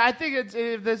 Yeah, I think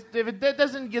if it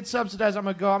doesn't get subsidized, I'm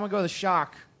gonna go the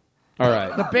shock. All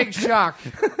right. The big shock.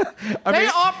 They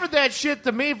offered that shit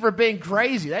to me for being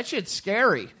crazy. That shit's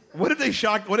scary. What if they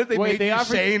shocked? What if they Wait, made they you offered-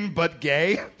 sane but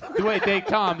gay? Wait,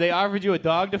 Tom, they offered you a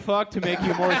dog to fuck to make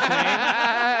you more sane?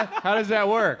 How does that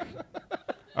work?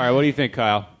 All right, what do you think,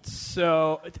 Kyle?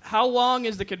 So, how long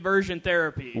is the conversion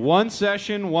therapy? One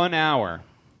session, 1 hour.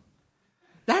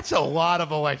 That's a lot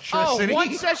of Oh, electricity.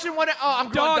 one session, one. Oh, I'm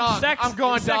going dog. sex. I'm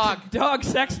going dog. Dog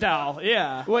sex doll.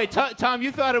 Yeah. Wait, Tom,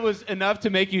 you thought it was enough to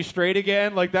make you straight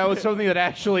again? Like that was something that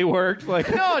actually worked? Like,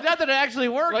 No, not that it actually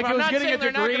worked. Like but it I'm was not getting saying a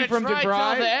they're not degree gonna from try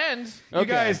DeVry? till the end. You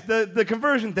Okay. guys, the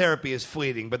conversion therapy is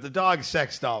fleeting, but the dog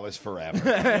sex doll is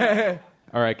forever.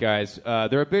 all right, guys,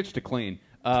 they're a bitch to clean.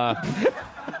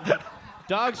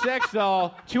 Dog sex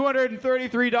doll,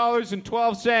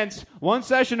 $233.12. One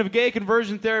session of gay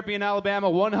conversion therapy in Alabama,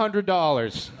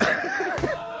 $100.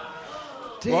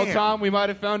 Well, Tom, we might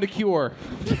have found a cure.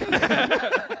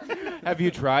 Have you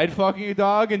tried fucking a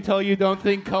dog until you don't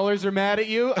think colors are mad at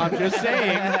you? I'm just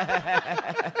saying.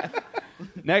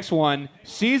 Next one,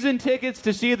 season tickets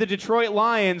to see the Detroit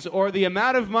Lions or the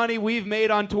amount of money we've made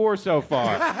on tour so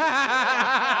far.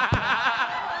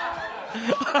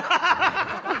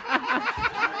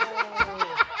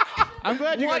 I'm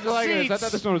glad you guys are liking this. I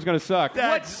thought this one was going to suck.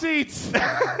 What seats?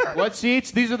 What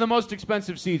seats? These are the most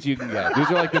expensive seats you can get. These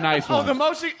are like the nice ones.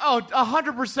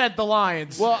 100% the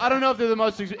Lions. Well, I don't know if they're the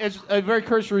most. It's a very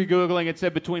cursory Googling. It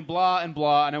said between blah and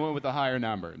blah, and I went with the higher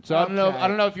number. So I don't know. I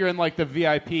don't know if you're in like the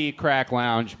VIP crack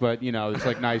lounge, but you know, it's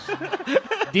like nice,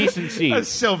 decent A seats.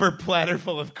 silver platter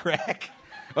full of crack.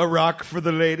 A rock for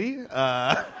the lady.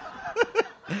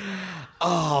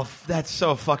 Oh, that's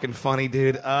so fucking funny,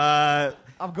 dude.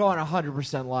 I'm going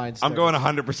 100% Lions. I'm going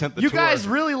 100% the You tour. guys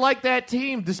really like that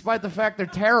team, despite the fact they're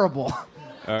terrible.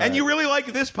 And you really like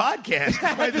this podcast,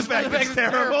 despite the fact it's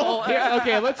terrible. Yeah,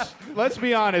 okay, let's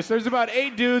be honest. There's about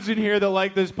 8 dudes in here that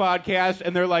like this podcast,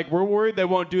 and they're like, we're worried they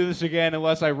won't do this again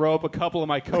unless I rope a couple of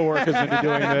my coworkers into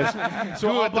doing this. So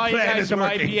Cool, I'll the buy you plan guys is some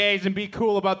working. IPAs and be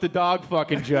cool about the dog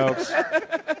fucking jokes.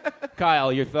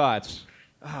 Kyle, your thoughts?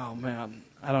 Oh man,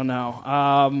 I don't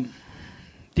know.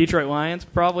 Detroit Lions,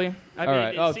 probably. I mean,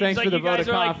 right. it Oh, seems thanks like for the you guys vote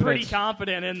of are like pretty confidence.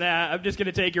 confident in that. I'm just going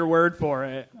to take your word for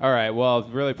it. All right, well,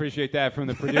 really appreciate that from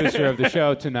the producer of the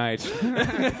show tonight.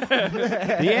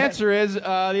 The answer is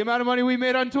the amount of money we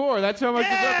made on tour. That's how much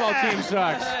the football team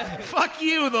sucks. Fuck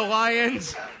you, the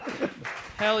Lions.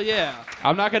 Hell yeah.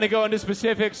 I'm not going to go into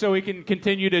specifics so we can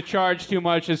continue to charge too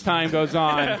much as time goes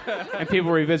on and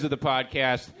people revisit the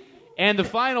podcast. And the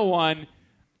final one,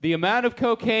 the amount of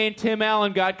cocaine Tim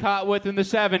Allen got caught with in the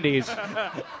 70s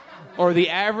or the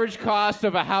average cost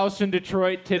of a house in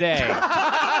Detroit today.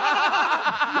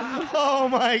 Oh,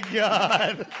 my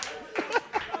God.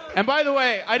 And by the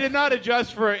way, I did not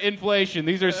adjust for inflation.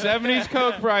 These are 70s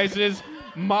coke prices,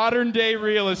 modern day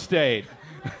real estate.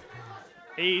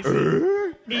 Easy.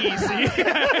 Easy.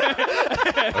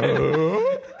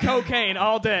 Cocaine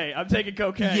all day. I'm taking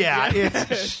cocaine. Yeah,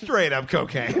 it's straight up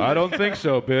cocaine. I don't think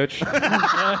so, bitch.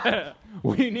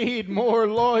 We need more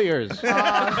lawyers.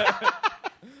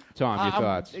 Tom, your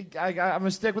thoughts? I'm going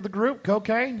to stick with the group.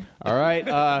 Cocaine. All right.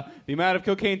 The amount of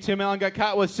cocaine Tim Allen got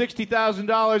caught with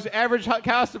 $60,000. Average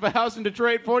cost of a house in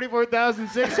Detroit,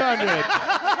 $44,600.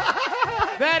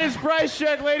 That is Price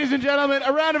Check, ladies and gentlemen.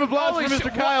 A round of applause for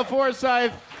Mr. Kyle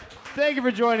Forsyth. Thank you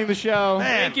for joining the show.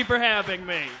 Thank you for having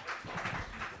me.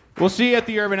 We'll see you at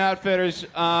the Urban Outfitters.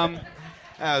 That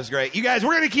was great. You guys,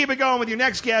 we're going to keep it going with your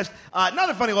next guest.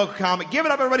 Another funny local comic. Give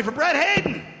it up, everybody, for Brett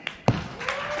Hayden.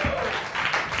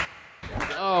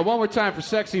 Oh, one more time for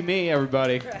Sexy Me,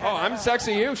 everybody. Oh, I'm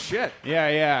sexy you? Shit.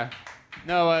 Yeah.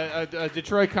 No, a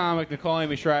Detroit comic, Nicole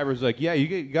Amy Schreiber, was like, yeah,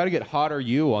 you got to get Hotter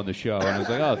You on the show. And I was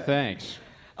like, oh, thanks.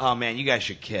 Oh, man, you guys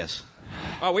should kiss.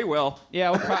 Oh, we will.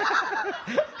 Yeah,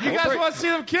 You guys want to see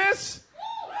them kiss?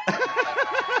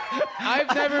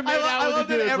 I've never made out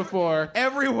with a dude before.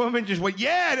 Every woman just went,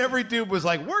 yeah, and every dude was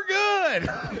like, we're good.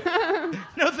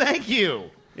 No, thank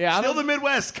you. Yeah, Still the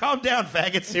Midwest. Calm down,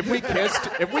 faggots. If we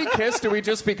kissed, do we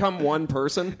just become one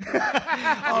person?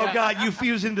 Oh, God, you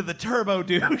fuse into the turbo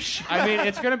douche. I mean,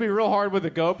 it's going to be real hard with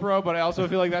a GoPro, but I also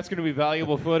feel like that's going to be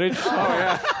valuable footage. Oh,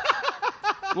 yeah.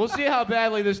 We'll see how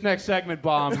badly this next segment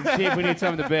bombs and see if we need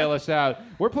something to bail us out.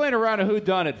 We're playing around a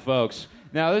whodunit, folks.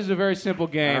 Now, this is a very simple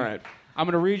game. All right. I'm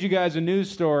going to read you guys a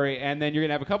news story, and then you're going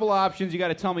to have a couple options. You got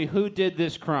to tell me who did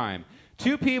this crime.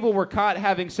 2 people were caught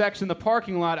having sex in the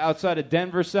parking lot outside of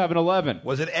Denver 7-Eleven.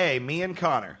 Was it A, me and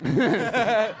Connor?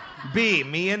 B,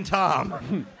 me and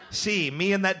Tom? C,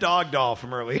 me and that dog doll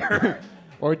from earlier?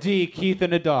 Or D, Keith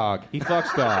and a dog. He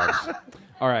fucks dogs.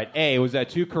 All right, A, was that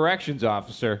 2 corrections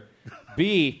officer?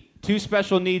 B, 2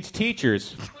 special needs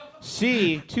teachers?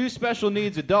 C, 2 special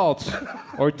needs adults?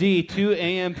 Or D, 2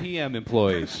 AM/PM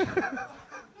employees?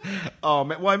 Oh,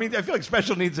 man. Well, I mean, I feel like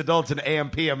special needs adults and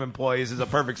AM/PM employees is a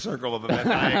perfect circle of the Venn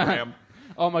diagram.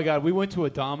 Oh, my God. We went to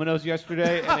a Domino's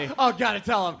yesterday, and Gotta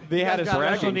tell them. they had a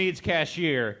special needs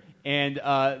cashier, and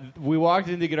we walked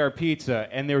in to get our pizza,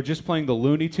 and they were just playing the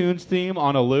Looney Tunes theme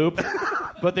on a loop,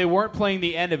 but they weren't playing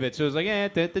the end of it, so it was like,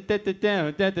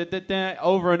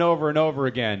 over and over and over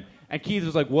again. And Keith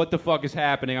was like, what the fuck is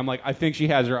happening? I'm like, I think she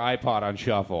has her iPod on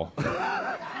shuffle.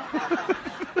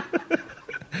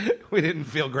 We didn't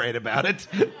feel great about it.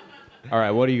 All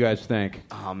right, what do you guys think?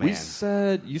 Oh, man.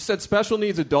 You said special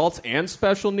needs adults and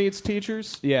special needs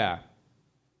teachers? Yeah.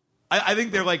 I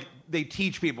think they're like, they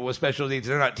teach people with special needs.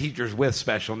 They're not teachers with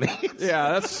special needs.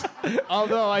 Yeah, that's...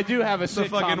 Although I do have a The sitcom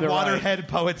fucking to write. Waterhead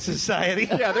Poets Society.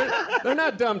 Yeah, they're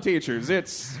not dumb teachers.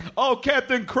 It's... Oh,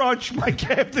 Captain Crunch, my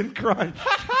Captain Crunch.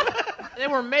 They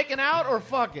were making out or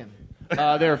fucking?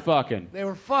 They're fucking. They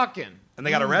were fucking. And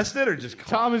they got arrested or just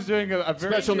Tom is doing a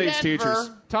very Special needs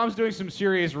teachers. Tom's doing some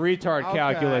serious retard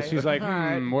calculus. He's like,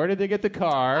 where did they get the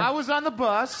car? I was on the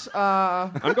bus.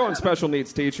 I'm going special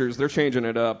needs teachers. They're changing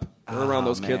it up. We're around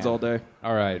those kids all day.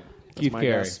 All right. Keith my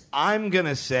Carey. guess. I'm going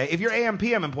to say, if you're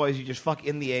AM/PM employees, you just fuck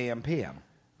in the AM/PM.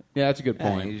 Yeah, that's a good You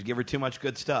point. just give her too much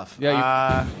good stuff.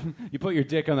 Yeah, you put your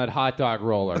dick on that hot dog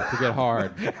roller to get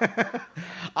hard.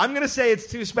 I'm going to say it's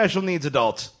 2 special needs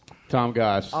adults. Tom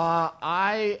Goss.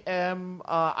 I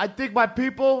think my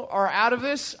people are out of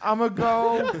this. I'm going to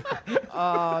go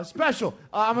special.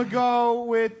 I'm going to go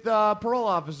with parole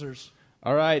officers.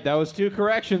 All right, that was 2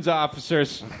 corrections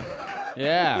officers.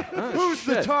 Yeah. Who's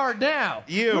the tar now?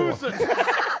 You.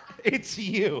 It's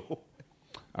you.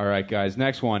 All right, guys,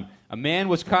 next one. A man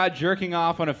was caught jerking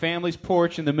off on a family's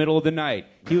porch in the middle of the night.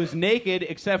 He was naked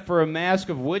except for a mask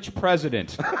of which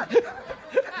president?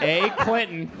 A.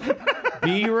 Clinton,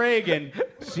 B. Reagan,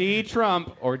 C.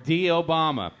 Trump, or D.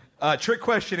 Obama? Trick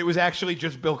question. It was actually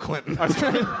just Bill Clinton.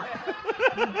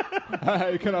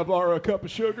 Hey, can I borrow a cup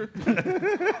of sugar?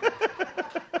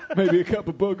 Maybe a cup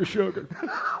of booger sugar.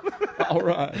 All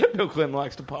right. Bill Clinton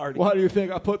likes to party. Why do you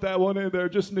think I put that one in there?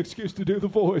 Just an excuse to do the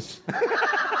voice.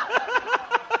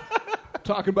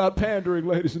 Talking about pandering,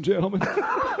 ladies and gentlemen.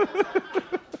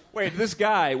 Wait, this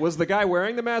guy, was the guy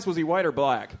wearing the mask, was he white or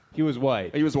black? He was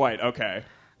white. He was white, okay.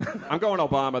 I'm going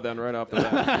Obama then, right off the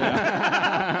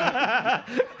bat.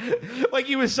 Yeah. Like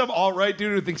he was some all-right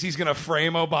dude who thinks he's going to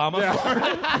frame Obama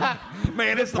for it.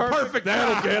 Man, it's the perfect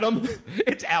That'll guy. get him.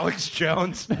 It's Alex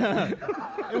Jones.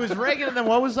 It was Reagan, and then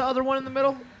what was the other one in the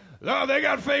middle? Oh, they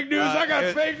got fake news. I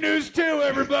got fake news too,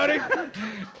 everybody.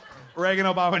 Reagan,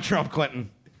 Obama, Trump,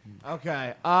 Clinton.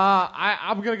 Okay.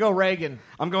 I'm going to go Reagan.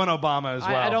 I'm going Obama as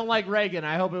well. I don't like Reagan.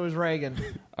 I hope it was Reagan.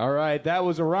 All right, that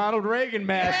was a Ronald Reagan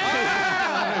mask.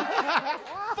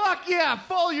 Fuck yeah.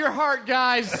 Follow your heart,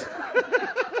 guys.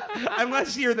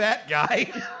 Unless you're that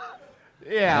guy.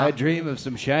 Yeah. I dream of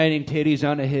some shining titties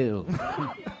on a hill.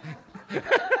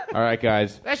 All right,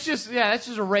 guys. That's just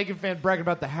a Reagan fan bragging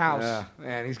about the house. Yeah,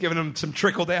 man, he's giving him some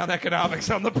trickle-down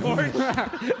economics on the porch.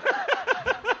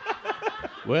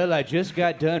 Well, I just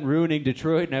got done ruining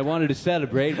Detroit, and I wanted to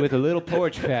celebrate with a little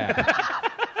porch fact.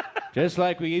 Just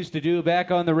like we used to do back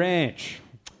on the ranch.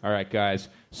 All right, guys.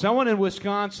 Someone in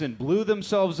Wisconsin blew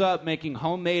themselves up making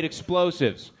homemade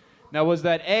explosives. Now, was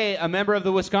that A, a member of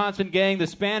the Wisconsin gang, the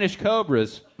Spanish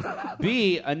Cobras,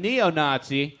 B, a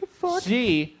neo-Nazi,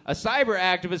 C, a cyber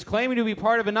activist claiming to be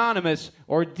part of Anonymous,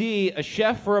 or D, a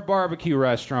chef for a barbecue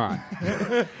restaurant?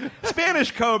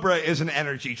 Spanish Cobra is an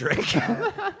energy drink.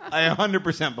 I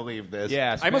 100% believe this.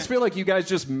 Yeah, I must feel like you guys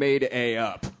just made A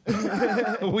up.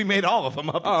 We made all of them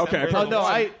up. Oh, okay. except for the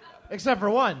one. Except for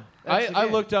one. I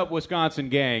looked up Wisconsin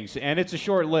gangs, and it's a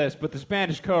short list, but the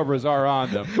Spanish Cobras are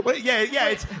on them. Well, yeah,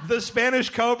 it's the Spanish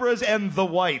Cobras and the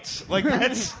Whites. Like,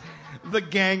 that's the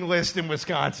gang list in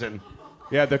Wisconsin.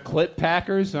 Yeah, the Clip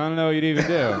Packers? I don't know what you'd even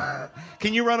do.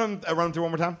 Can you run them through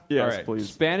one more time? Yes, All right. please.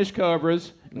 Spanish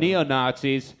Cobras,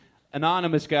 neo-Nazis,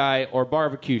 anonymous guy, or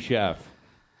barbecue chef?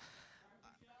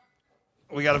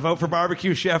 We got to vote for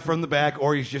barbecue chef from the back,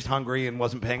 or he's just hungry and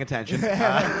wasn't paying attention.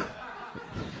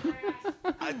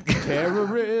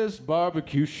 Terrorist,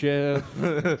 barbecue chef.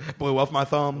 Blew off my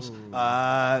thumbs.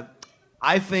 I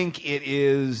think it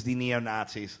is the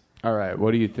neo-Nazis. All right,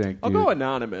 what do you think, I'll dude? go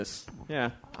anonymous. Yeah.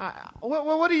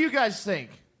 What do you guys think?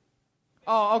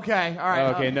 Oh, okay. All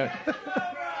right. Okay, no.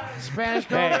 Spanish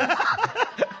Hey. Cobras.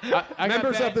 I got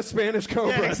Members bad, of the Spanish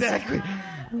Cobras. Yeah, exactly.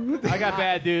 I got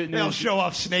bad dude. They'll show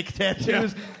off snake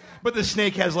tattoos. But the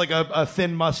snake has like a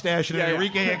thin mustache and an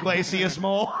Enrique Iglesias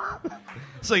mole.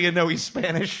 So you know he's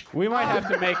Spanish. We might have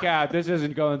to make out. This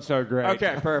isn't going so great.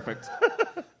 Okay, perfect.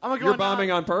 I'm gonna go You're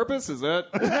bombing on purpose, is that?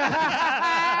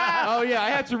 Oh, yeah, I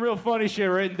had some real funny shit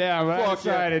written down, but I Fuck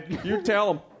yeah. decided. You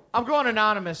tell them. I'm going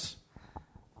anonymous.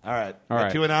 All right. All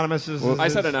right. Two anonymous. I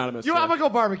said anonymous. I'm yeah. gonna go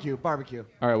barbecue. Barbecue.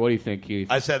 All right, what do you think, Keith?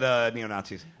 I said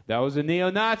neo-Nazis. That was a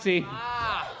neo-Nazi.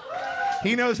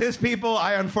 He knows his people.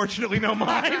 I unfortunately know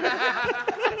mine.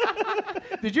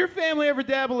 Did your family ever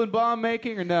dabble in bomb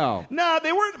making or no? No,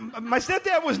 they weren't. My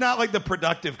stepdad was not like the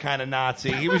productive kind of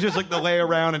Nazi. He was just like the lay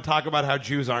around and talk about how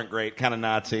Jews aren't great kind of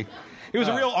Nazi. He was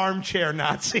a real armchair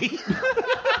Nazi.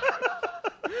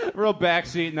 Real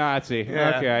backseat Nazi.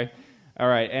 Yeah. Okay. All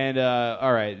right, and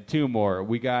all right, 2 more.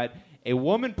 We got a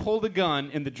woman pulled a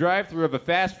gun in the drive-thru of a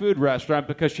fast food restaurant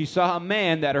because she saw a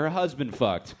man that her husband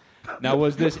fucked. Now,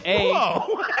 was this A?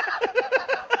 Whoa.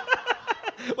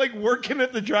 Like working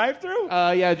at the drive-thru?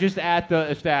 Yeah, just at the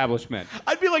establishment.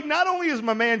 I'd be like, not only is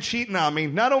my man cheating on me,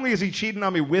 not only is he cheating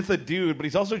on me with a dude, but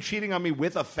he's also cheating on me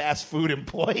with a fast food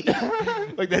employee.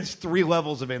 Like, that's 3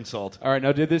 levels of insult. All right,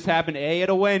 now did this happen A, at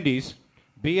a Wendy's,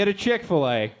 B, at a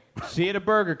Chick-fil-A, C, at a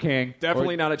Burger King,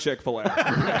 Definitely not a Chick-fil-A.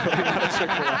 Definitely not a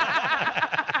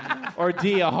Chick-fil-A. or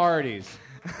D, a Hardee's?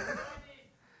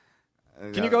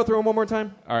 Can you go through them one more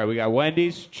time? All right, we got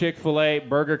Wendy's, Chick-fil-A,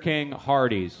 Burger King,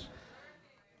 Hardee's.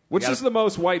 Which is the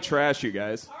most white trash, you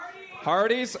guys?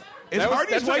 Hardee's?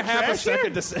 Hardee's white a half trash a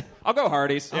second to say. I'll go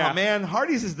Hardee's. Yeah. Oh, man,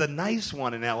 Hardee's is the nice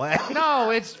one in L.A.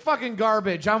 No, it's fucking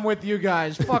garbage. I'm with you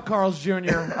guys. Fuck Carl's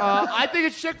Jr. I think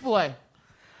it's Chick-fil-A.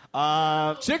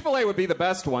 Chick-fil-A would be the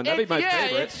best one. That'd be my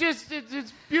favorite. It's just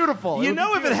it's beautiful. You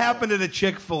know, if it happened at a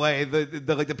Chick-fil-A,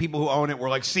 the people who own it were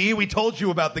like, see, we told you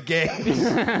about the gays.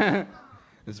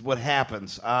 This is what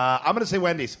happens. I'm going to say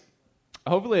Wendy's.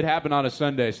 Hopefully it happened on a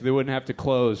Sunday so they wouldn't have to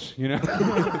close, you know?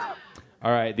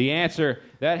 All right, the answer,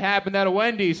 that happened at a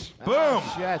Wendy's. Boom.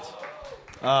 Shit.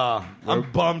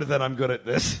 I'm bummed that I'm good at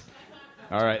this.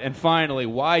 All right, and finally,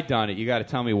 why done it? You got to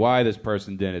tell me why this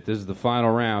person did it. This is the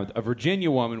final round. A Virginia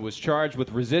woman was charged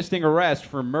with resisting arrest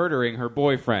for murdering her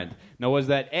boyfriend. Now, was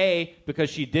that A,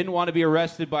 because she didn't want to be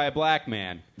arrested by a black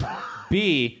man?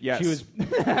 B, yes. She was...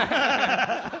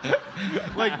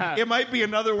 Like, it might be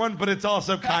another one, but it's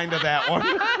also kind of that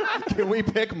one. Can we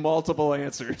pick multiple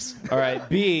answers? All right,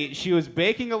 B, she was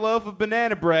baking a loaf of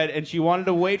banana bread and she wanted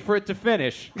to wait for it to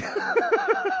finish.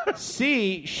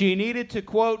 C, she needed to,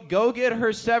 quote, go get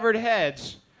her severed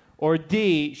heads. Or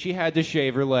D, she had to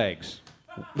shave her legs.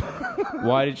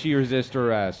 Why did she resist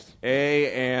arrest?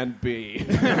 A and B.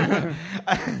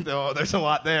 Oh, there's a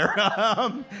lot there.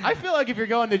 I feel like if you're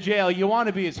going to jail, you want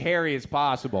to be as hairy as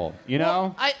possible, you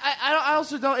know? I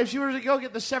also don't. If she were to go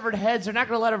get the severed heads, they're not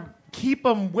going to let her keep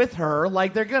them with her.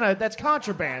 Like they're gonna. That's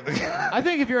contraband. I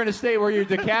think if you're in a state where you're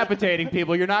decapitating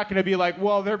people, you're not going to be like,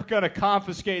 well, they're going to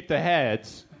confiscate the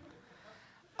heads.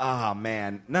 Oh,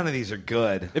 man. None of these are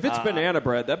good. If it's banana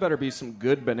bread, that better be some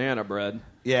good banana bread.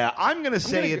 Yeah, I'm going to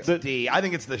say it's D. I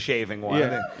think it's the shaving one.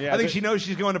 Yeah. I think she knows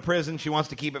she's going to prison. She wants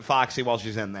to keep it foxy while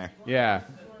she's in there. Yeah.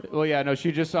 Well, yeah, no,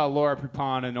 she just saw Laura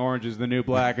Prepon in Orange is the New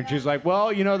Black, and she's like,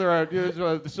 well, you know, there's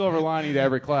a silver lining to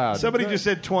every cloud. Somebody just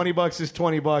said $20 is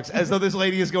 $20, as though this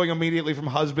lady is going immediately from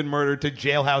husband murder to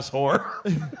jailhouse whore.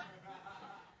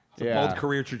 It's a bold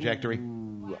career trajectory.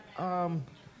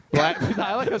 Black,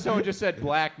 I like how someone just said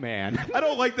black man. I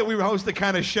don't like that we host the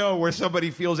kind of show where somebody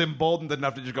feels emboldened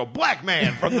enough to just go, black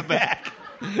man, from the back.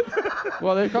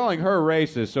 Well, they're calling her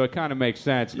racist, so it kind of makes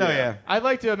sense. No, yeah. I'd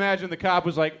like to imagine the cop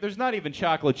was like, there's not even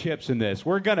chocolate chips in this.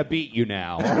 We're going to beat you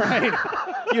now, all right?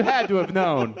 You had to have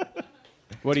known.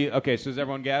 What do you... Okay, so has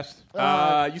everyone guessed?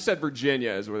 You said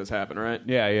Virginia is where this happened, right?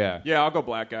 Yeah. Yeah, I'll go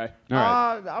black guy. All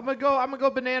right. I'm gonna go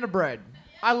banana bread.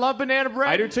 I love banana bread.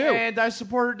 I do too. And I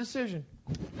support her decision.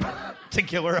 To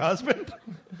kill her husband?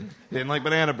 Didn't like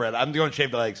banana bread. I'm going to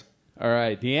shave the legs. All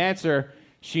right, the answer,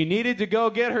 she needed to go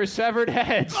get her severed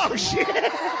heads. Oh, shit.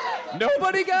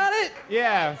 Nobody got it?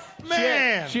 Yeah.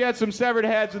 Man. She had some severed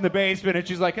heads in the basement, and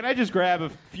she's like, can I just grab a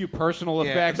few personal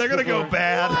effects? They're going to go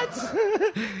bad.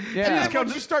 Yeah. Come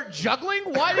to start juggling?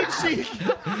 Why did she?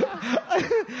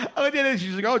 I did it.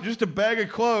 She's like, oh, just a bag of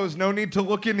clothes. No need to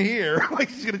look in here. Like,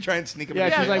 she's going to try and sneak them in.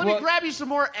 Yeah, she's like, let me well- grab you some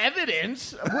more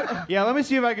evidence. Yeah, let me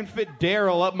see if I can fit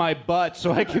Daryl up my butt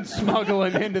so I can smuggle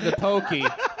him into the pokey.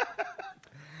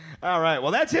 All right.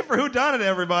 Well, that's it for Who Done It,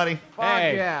 everybody.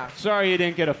 Hey, yeah. sorry you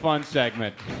didn't get a fun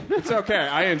segment. It's okay.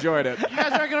 I enjoyed it. You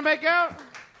guys aren't gonna make out?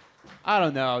 I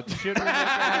don't know. Should we make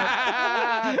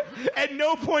out? At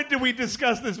no point did we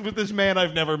discuss this with this man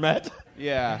I've never met.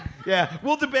 Yeah. Yeah,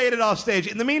 we'll debate it off stage.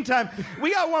 In the meantime,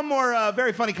 we got one more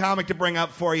very funny comic to bring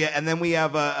up for you, and then we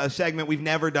have a segment we've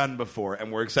never done before,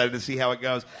 and we're excited to see how it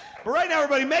goes. But right now,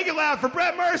 everybody, make it loud for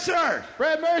Brett Mercer!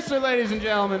 Brett Mercer, ladies and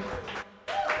gentlemen.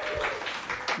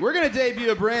 We're going to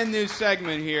debut a brand new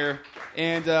segment here,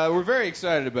 and we're very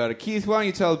excited about it. Keith, why don't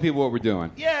you tell the people what we're doing?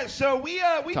 Yeah, so we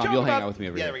Tom, joke you'll about... hang out with me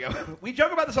over yeah, here. there we go. We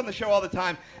joke about this on the show all the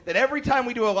time, that every time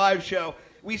we do a live show,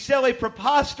 we sell a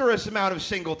preposterous amount of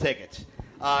single tickets.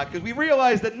 Because we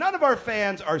realize that none of our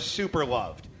fans are super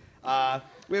loved.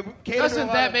 Doesn't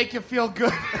that make you feel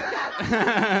good?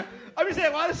 I'm just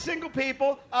saying, a lot of single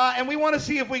people, and we want to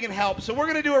see if we can help. So we're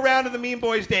going to do a round of the Mean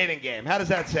Boys dating game. How does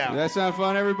that sound? Does that sound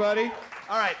fun, everybody?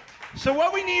 All right. So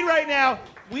what we need right now,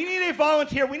 we need a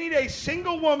volunteer. We need a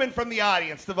single woman from the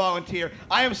audience to volunteer.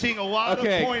 I am seeing a lot of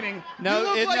pointing. You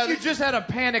look like you just had a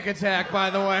panic attack, by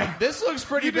the way. This looks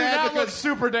pretty You do bad not look because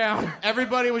super down.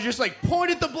 everybody was just like,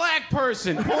 point at the black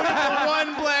person. Point at the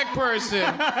one black person.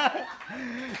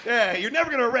 Yeah, you're never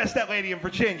going to arrest that lady in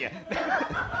Virginia.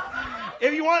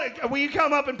 If you want, will you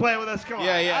come up and play with us? Come on.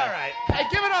 Yeah. All right. Hey,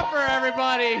 give it up for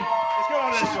everybody. Let's go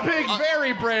on this one. Big,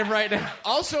 very brave right now.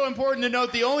 Also important to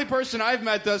note, the only person I've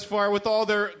met thus far with all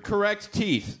their correct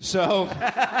teeth. So,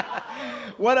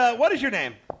 What is your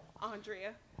name?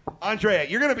 Andrea,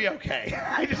 you're going to be okay.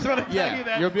 I just want to tell you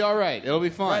that. you'll be all right. It'll be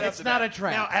fine. It's not a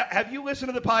trap. Now, have you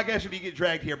listened to the podcast, or do you get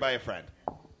dragged here by a friend?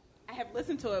 I have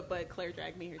listened to it, but Claire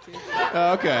dragged me here too.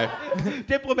 Okay.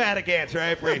 Diplomatic answer. I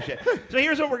appreciate it. So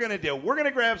here's what we're going to do. We're going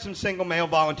to grab some single male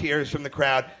volunteers from the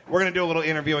crowd. We're going to do a little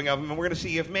interviewing of them, and we're going to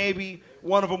see if maybe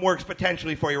one of them works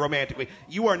potentially for you romantically.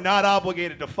 You are not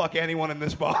obligated to fuck anyone in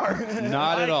this bar.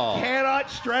 Not at all. I cannot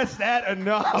stress that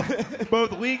enough,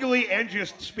 both legally and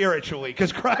just spiritually,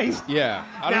 because Christ. Yeah.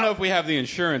 I don't Now- know if we have the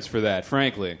insurance for that,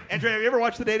 frankly. Andrea, have you ever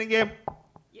watched The Dating Game?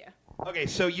 Yeah. Okay,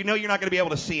 so you know you're not going to be able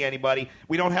to see anybody.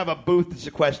 We don't have a booth to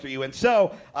sequester you in.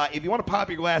 So if you want to pop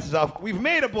your glasses off, we've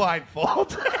made a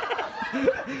blindfold.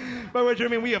 By which I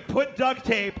mean we have put duct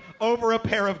tape over a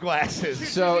pair of glasses.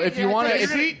 So if you want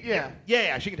to,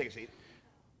 Yeah, she can take a seat.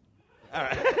 All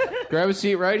right. grab a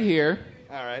seat right here.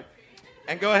 All right.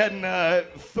 And go ahead and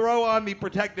throw on the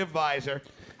protective visor.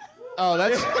 Oh,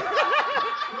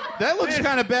 that looks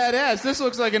kind of badass. This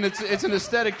looks like it's an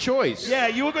aesthetic choice. Yeah,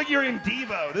 you look like you're in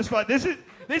Devo.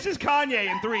 This is Kanye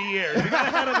in 3 years. We got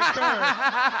ahead of the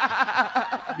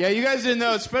curve. Yeah, you guys didn't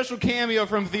know. It's a special cameo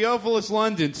from Theophilus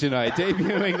London tonight,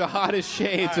 debuting the hottest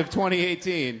shades of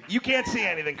 2018. You can't see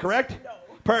anything, correct? No.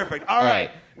 Perfect. All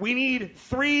right. We need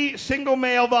 3 single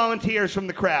male volunteers from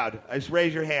the crowd. Just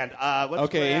raise your hand. Let's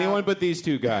Okay, grab- anyone but these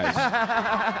two guys.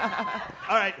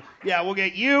 All right. Yeah, we'll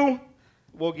get you.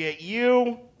 We'll get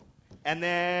you. And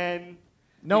then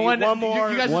No we one. need one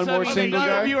more. You guys One more single None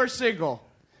guy? of you are single.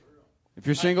 If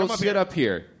you're single, come up sit here. up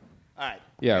here. All right.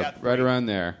 Yeah, We got right 3. around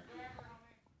there.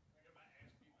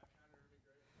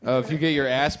 If you get your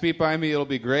ass beat by me, it'll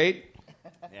be great.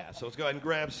 Yeah, so let's go ahead and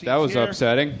grab seats That was here.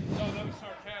 upsetting.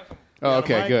 Oh,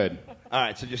 okay, Mike? good. All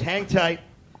right, so just hang tight,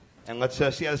 and let's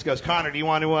see how this goes. Connor, do you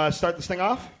want to start this thing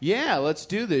off? Yeah, let's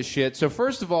do this shit. So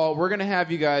first of all, we're going to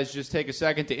have you guys just take a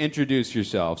second to introduce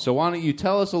yourself. So why don't you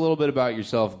tell us a little bit about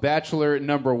yourself? Bachelor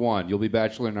number 1. You'll be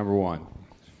bachelor number 1.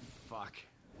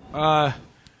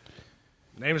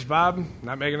 Name's Bob.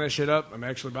 Not making that shit up. I'm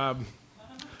actually Bob.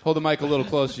 Hold the mic a little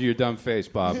closer to your dumb face,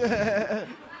 Bob. Is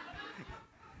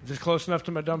this close enough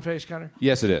to my dumb face, Connor?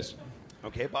 Yes, it is.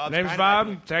 Okay, Bob. Name's Bob.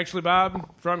 It's actually Bob.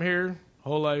 From here.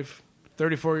 Whole life.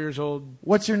 34 years old.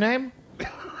 What's your name?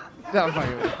 No, I'm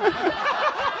fucking with you.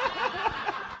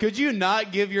 Could you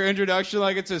not give your introduction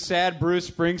like it's a sad Bruce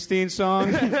Springsteen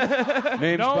song?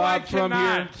 Name's No, I Bob from here,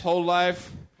 cannot. whole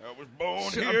life. I was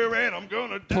born here, and I'm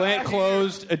gonna die. Plant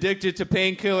closed, addicted to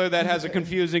painkiller that has a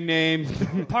confusing name.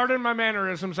 Pardon my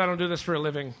mannerisms. I don't do this for a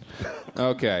living.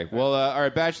 Okay, well, all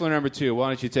right, bachelor number 2. Why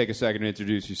don't you take a second to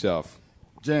introduce yourself?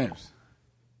 James.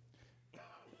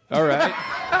 All right.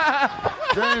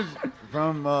 James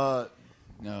from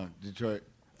Detroit.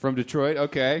 From Detroit,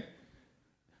 okay.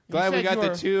 Glad we said got you the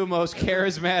were- 2 most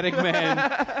charismatic men.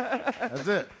 That's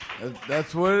it.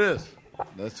 That's what it is.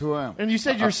 That's who I am. And you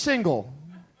said you're single.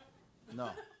 No.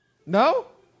 No?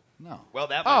 No. Well,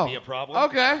 that might be a problem.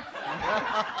 Okay.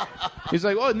 He's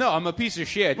like, oh, no, I'm a piece of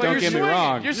shit. But Don't you're get me swinging.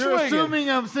 wrong. You're You're swinging. assuming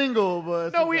I'm single,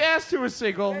 but No, we asked who was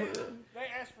single. They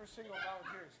asked for single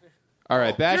volunteers. All right,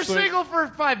 You're bachelor. single for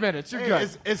 5 minutes. You're good.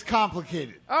 it's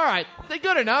complicated. All right. They're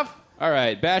good enough. All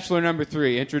right, bachelor number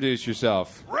 3. Introduce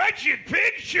yourself. Wretched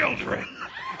pig children!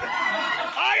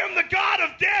 I am the god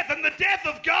of death and the death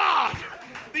of God!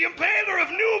 The impaler of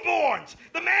newborns!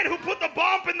 The man who put the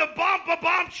bump in the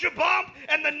bump-a-bump-shabump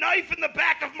and the knife in the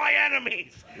back of my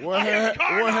enemies! What I am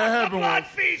Karnak, happened the blood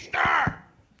feaster!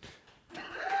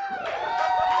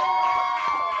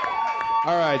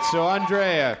 All right, so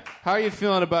Andrea, how are you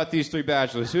feeling about these 3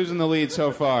 bachelors? Who's in the lead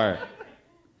so far?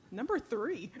 Number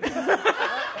 3.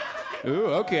 Ooh,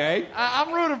 okay.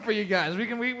 I'm rooting for you guys. We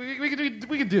can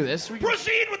do this. We can,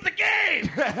 Proceed with the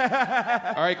game!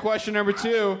 All right, question number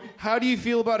 2. How do you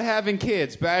feel about having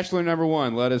kids? Bachelor number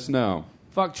 1, let us know.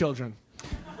 Fuck children.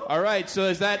 All right, so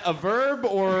is that a verb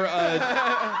or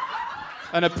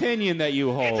an opinion that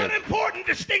you It's hold? an important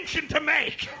distinction to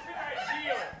make!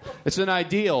 It's an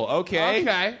ideal, okay.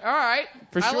 okay. All right.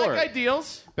 For I sure. like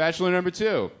ideals. Bachelor number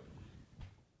 2.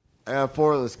 I got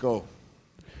 4. Let's go.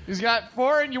 He's got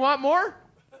 4, and you want more?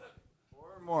 4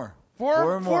 more.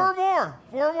 Four more.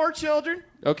 4 more children.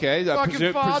 Okay,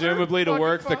 Fucking father, presumably to fucking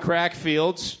work the father. crack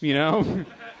fields, you know.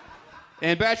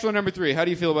 And bachelor number 3, how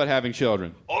do you feel about having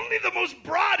children? Only the most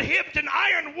broad-hipped and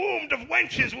iron-wombed of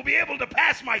wenches will be able to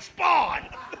pass my spawn.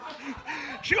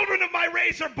 Children of my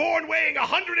race are born weighing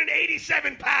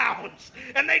 187 pounds,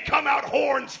 and they come out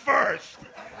horns first.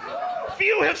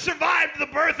 Few have survived the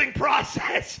birthing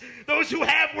process. Those who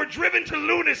have were driven to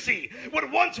lunacy. What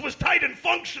once was tight and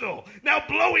functional, now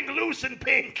blowing loose and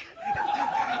pink.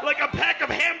 Like a pack of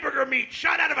hamburger meat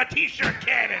shot out of a t-shirt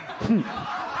cannon.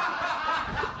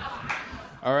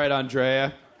 All right,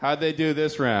 Andrea, how'd they do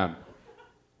this round?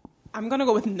 I'm going to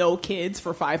go with no kids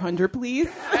for 500, please.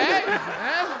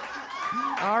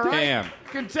 All right. Damn.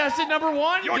 Contestant number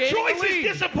 1. Your gaining choice the lead.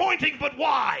 is disappointing but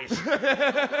wise.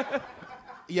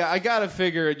 Yeah, I gotta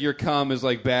figure your cum is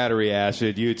like battery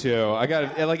acid, you too. I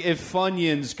gotta, like, if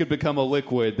Funyuns could become a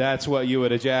liquid, that's what you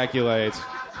would ejaculate.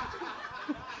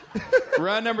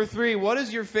 Round number 3, what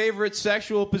is your favorite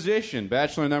sexual position?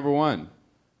 Bachelor number 1.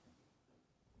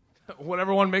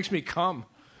 Whatever one makes me come.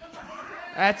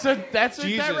 That's a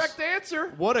Jesus. direct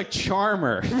answer. What a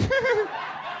charmer.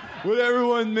 What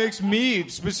everyone makes me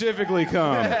specifically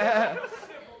come.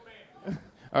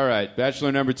 All right,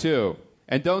 bachelor number 2.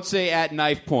 And don't say at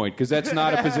knife point, because that's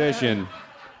not a position.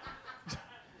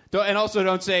 And also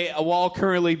don't say while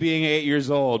currently being 8 years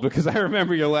old, because I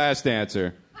remember your last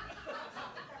answer.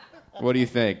 What do you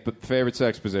think? Favorite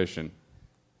sex position?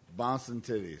 Bouncing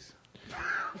titties.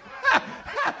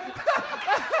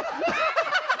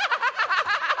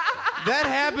 That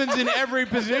happens in every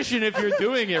position if you're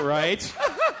doing it right.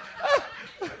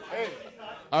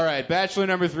 All right, bachelor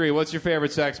number 3, what's your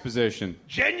favorite sex position?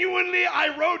 Genuinely,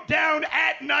 I wrote down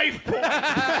at knife point.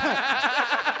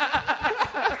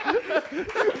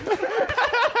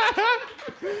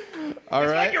 All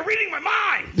It's right. like you're reading my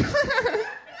mind.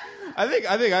 I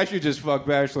think I should just fuck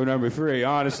bachelor number 3,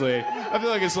 honestly. I feel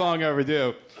like it's long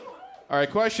overdue. All right,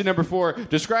 question number 4.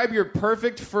 Describe your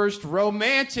perfect first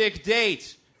romantic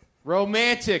date.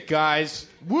 Romantic, guys.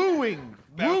 Wooing.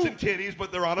 Bouncing titties,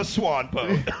 but they're on a swan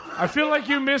boat. I feel like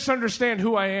you misunderstand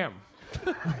who I am.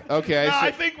 Okay. No, so-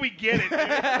 I think we get it, dude.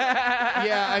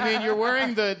 Yeah, I mean, you're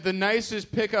wearing the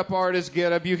nicest pickup artist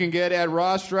getup you can get at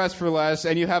Ross Dress for Less,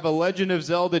 and you have a Legend of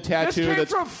Zelda This tattoo came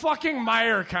that's... from fucking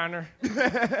Meyer, Connor.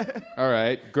 All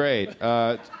right, great.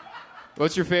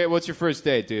 What's your first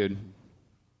date, dude?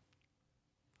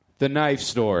 The knife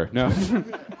store. No.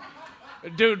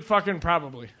 Dude, fucking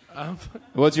probably.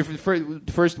 What's your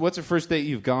first? What's the first date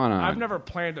you've gone on? I've never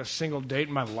planned a single date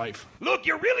in my life. Look,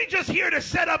 you're really just here to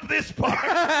set up this part.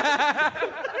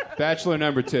 Bachelor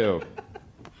number 2.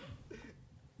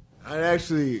 I'd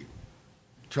actually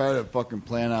try to fucking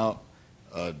plan out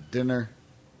a dinner,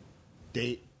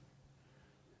 date,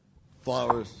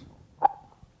 flowers.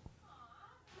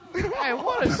 Hey,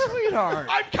 what a sweetheart.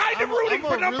 I'm kind of rooting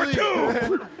for number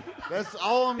 2. That's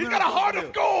all I'm He's gonna got a heart do.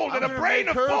 of gold and I'm a gonna brain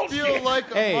make of her bullshit. feel like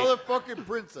a Hey. motherfucking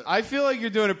princess. I feel like you're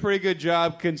doing a pretty good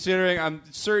job, considering I'm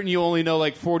certain you only know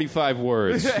like 45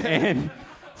 words. And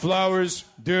flowers,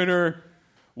 dinner,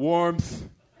 warmth,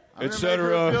 I'm gonna make her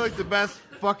etc. feel like the best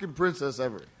fucking princess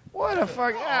ever. What a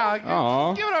fuck. Aw.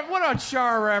 Yeah, give it up. What a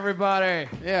charmer, everybody.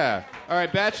 Yeah. All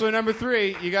right, bachelor number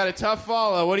 3. You got a tough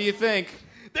follow. What do you think?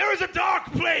 There is a dark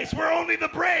place where only the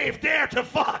brave dare to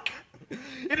fuck.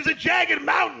 It is a jagged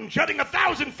mountain jutting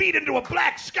 1,000 feet into a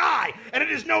black sky, and it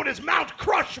is known as Mount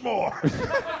Crushmore.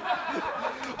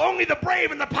 Only the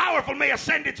brave and the powerful may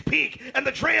ascend its peak, and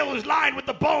the trail is lined with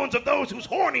the bones of those whose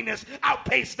horniness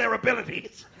outpace their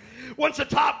abilities. Once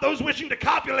atop, those wishing to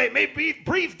copulate may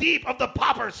breathe deep of the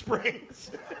popper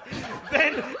springs.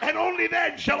 Then, and only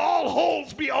then, shall all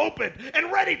holes be opened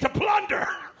and ready to plunder.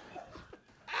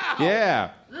 Ow.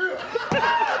 Yeah.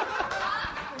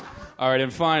 All right,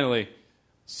 and finally,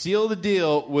 seal the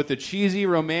deal with a cheesy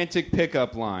romantic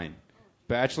pickup line.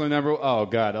 Bachelor number... Oh,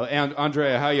 God.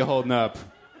 Andrea, how you holding up?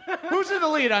 Who's in the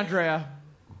lead, Andrea?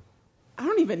 I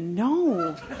don't even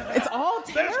know. It's all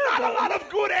terrible. There's not a lot of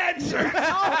good answers.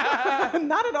 No,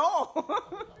 not at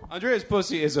all. Andrea's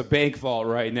pussy is a bank vault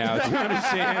right now. Do you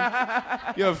understand?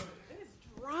 You have...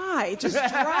 Dry. Just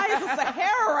dry as the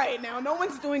Sahara right now. No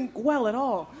one's doing well at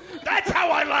all. That's how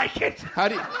I like it. How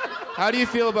do you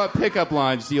feel about pickup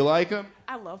lines? Do you like them?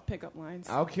 I love pickup lines.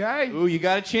 Okay. Ooh, you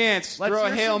got a chance. Let's Throw a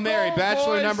hear Hail some Mary. gold,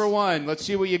 Bachelor boys. number 1. Let's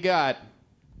see what you got.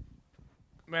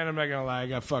 Man, I'm not gonna lie, I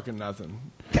got fucking nothing.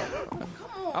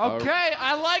 Okay,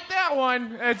 I like that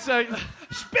one. It's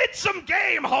Spit some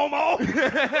game, homo.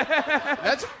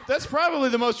 That's probably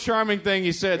the most charming thing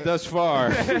you said thus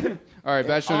far. All right,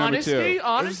 bachelor number 2.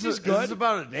 Honesty's Is good. this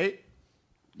about a date?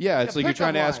 Yeah, it's like you're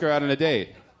trying to ask her out on a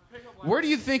date. Where do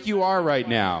you think you are right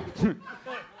now?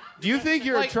 Do you think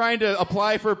you're trying to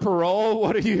apply for parole?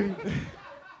 What are you...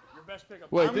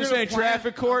 Wait, I'm this gonna ain't plan-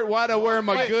 traffic court? Why'd I wear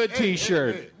my good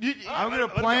T-shirt? I'm gonna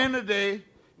plan a day.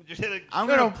 I'm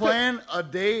gonna plan a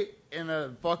day in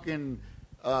a fucking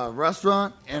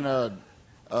restaurant in a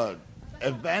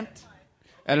event.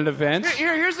 At an event?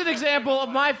 Here's an example of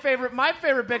my favorite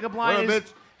pickup line What a is,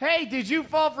 bitch. "Hey, did you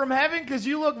fall from heaven? Because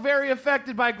you look very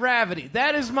affected by gravity."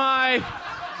 That is my...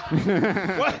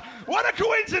 What a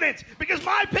coincidence! Because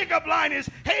my pickup line is,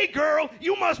 "Hey girl,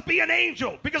 you must be an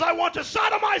angel because I want to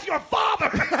sodomize your father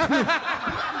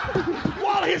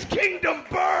while his kingdom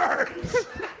burns."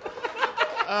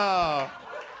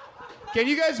 Can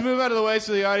you guys move out of the way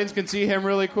so the audience can see him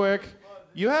really quick?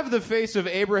 You have the face of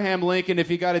Abraham Lincoln if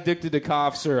he got addicted to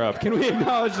cough syrup. Can we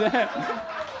acknowledge that?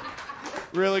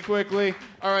 Really quickly?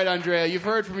 All right, Andrea, you've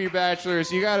heard from your bachelors.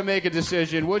 You got to make a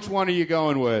decision. Which one are you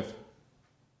going with?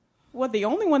 Well, the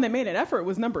only one that made an effort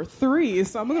was number 3,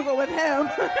 so I'm going to go with him.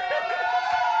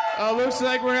 Looks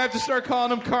like we're going to have to start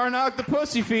calling him Karnak the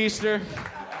Pussy Feaster.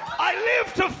 I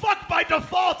live to fuck by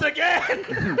default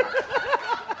again.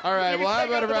 All right, well, how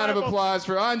about a round of applause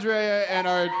for Andrea and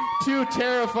our 2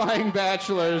 terrifying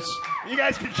bachelors. You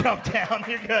guys can jump down.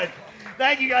 You're good.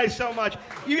 Thank you guys so much.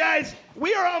 You guys,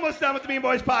 we are almost done with the Mean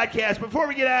Boys podcast. Before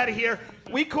we get out of here,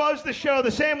 we close the show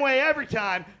the same way every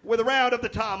time with a round of the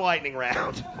Tom Lightning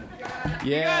round. Yeah.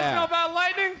 You guys know about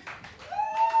lightning?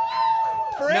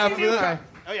 For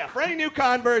any new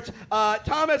converts,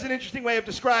 Tom has an interesting way of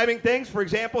describing things. For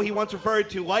example, he once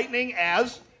referred to lightning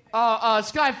as...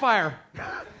 Skyfire.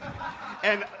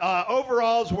 And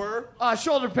overalls were...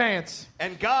 shoulder pants.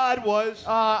 And God was...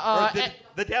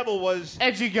 the devil was...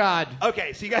 Edgy God.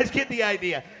 Okay, so you guys get the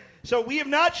idea. So we have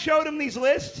not showed him these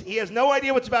lists. He has no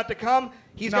idea what's about to come.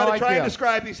 He's got to try and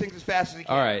describe these things as fast as he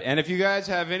can. All right, and if you guys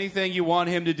have anything you want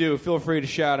him to do, feel free to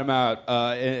shout him out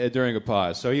during a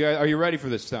pause. So are you ready for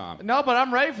this, Tom? No, but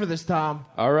I'm ready for this, Tom.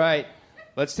 All right,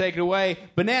 let's take it away.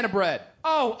 Banana bread.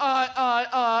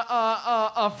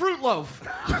 Fruit Loaf.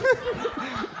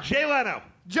 Jay Leno.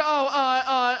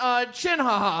 Chin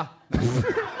haha.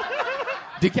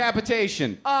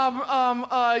 Decapitation.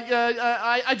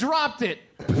 I dropped it.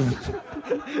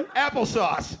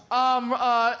 Applesauce.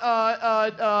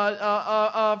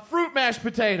 Fruit mashed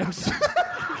potatoes.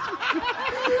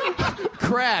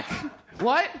 Crack.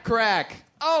 What? Crack.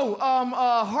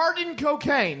 Hardened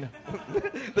cocaine.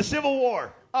 The Civil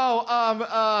War.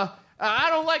 I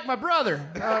don't like my brother.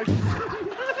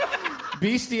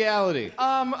 Bestiality.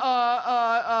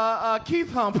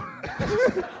 Keith Hump.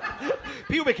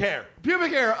 Pubic hair.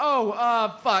 Fuck.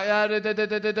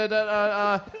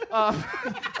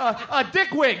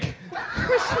 Dick wig.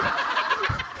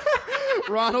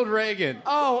 Ronald Reagan.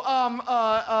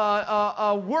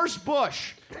 Worst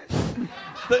Bush.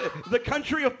 The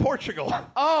country of Portugal.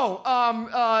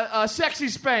 Sexy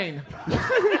Spain.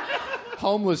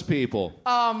 Homeless people.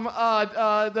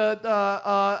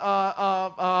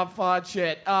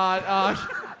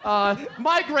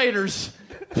 Migrators.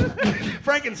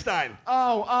 Frankenstein.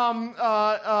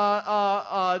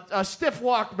 Stiff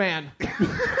walk man.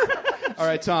 All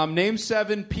right, Tom, name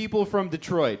 7 people from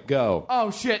Detroit. Go.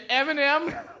 Oh, shit.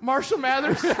 Eminem, Marshall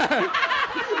Mathers,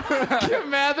 Kim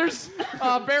Mathers,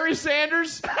 Barry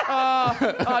Sanders,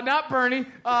 not Bernie,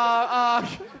 that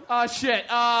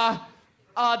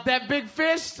big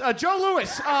fist, Joe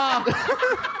Louis, Pavel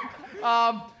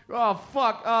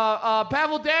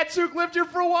Datsuk lived here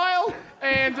for a while,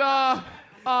 and a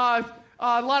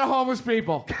lot of homeless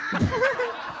people.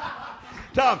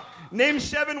 Tom, name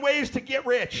 7 ways to get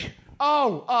rich.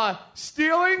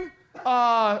 Stealing,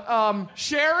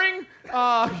 sharing,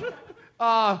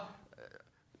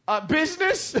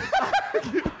 business,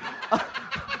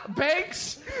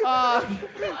 banks,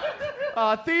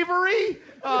 thievery,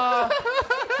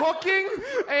 hooking,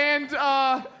 and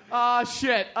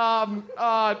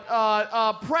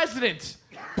president.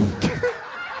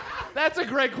 That's a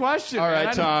great question. All right,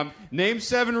 man. Tom. Name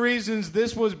 7 reasons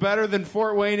this was better than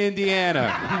Fort Wayne,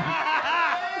 Indiana.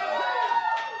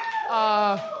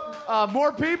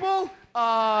 More people.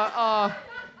 Not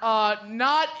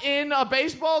in a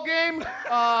baseball game.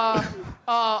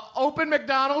 Open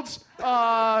McDonald's.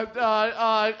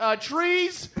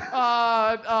 Trees.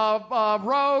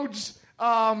 Roads.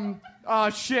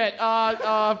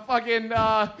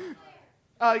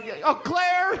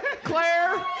 Claire.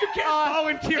 You can't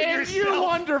volunteer and yourself. you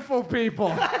wonderful people.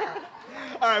 All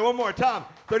right, one more. Tom,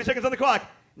 30 seconds on the clock.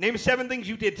 Name 7 things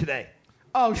you did today.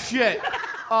 Oh, shit.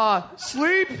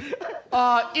 Sleep,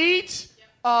 eat,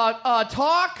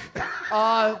 talk,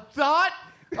 thought,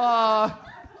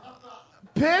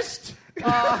 pissed,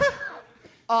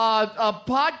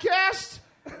 podcast,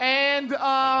 and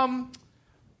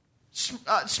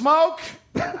Smoke.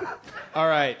 All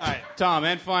right. Tom,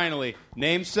 and finally,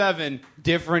 name 7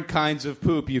 different kinds of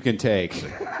poop you can take.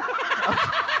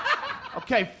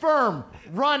 Okay, firm,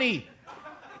 runny,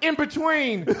 in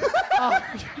between, in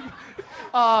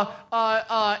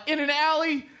an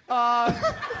alley,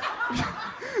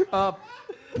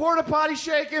 porta potty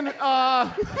shaking,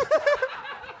 on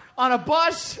a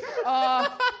bus,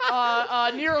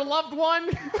 near a loved one,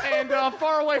 and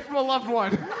far away from a loved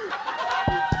one. Ladies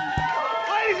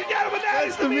and gentlemen,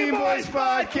 that's the Mean Boys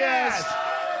Podcast.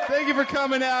 Thank you for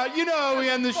coming out. You know how we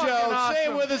end the show. Awesome. Say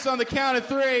it with us on the count of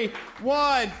 3.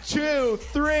 1, 2,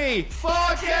 3.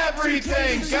 Fuck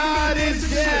everything. God is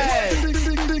dead.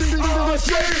 Oh,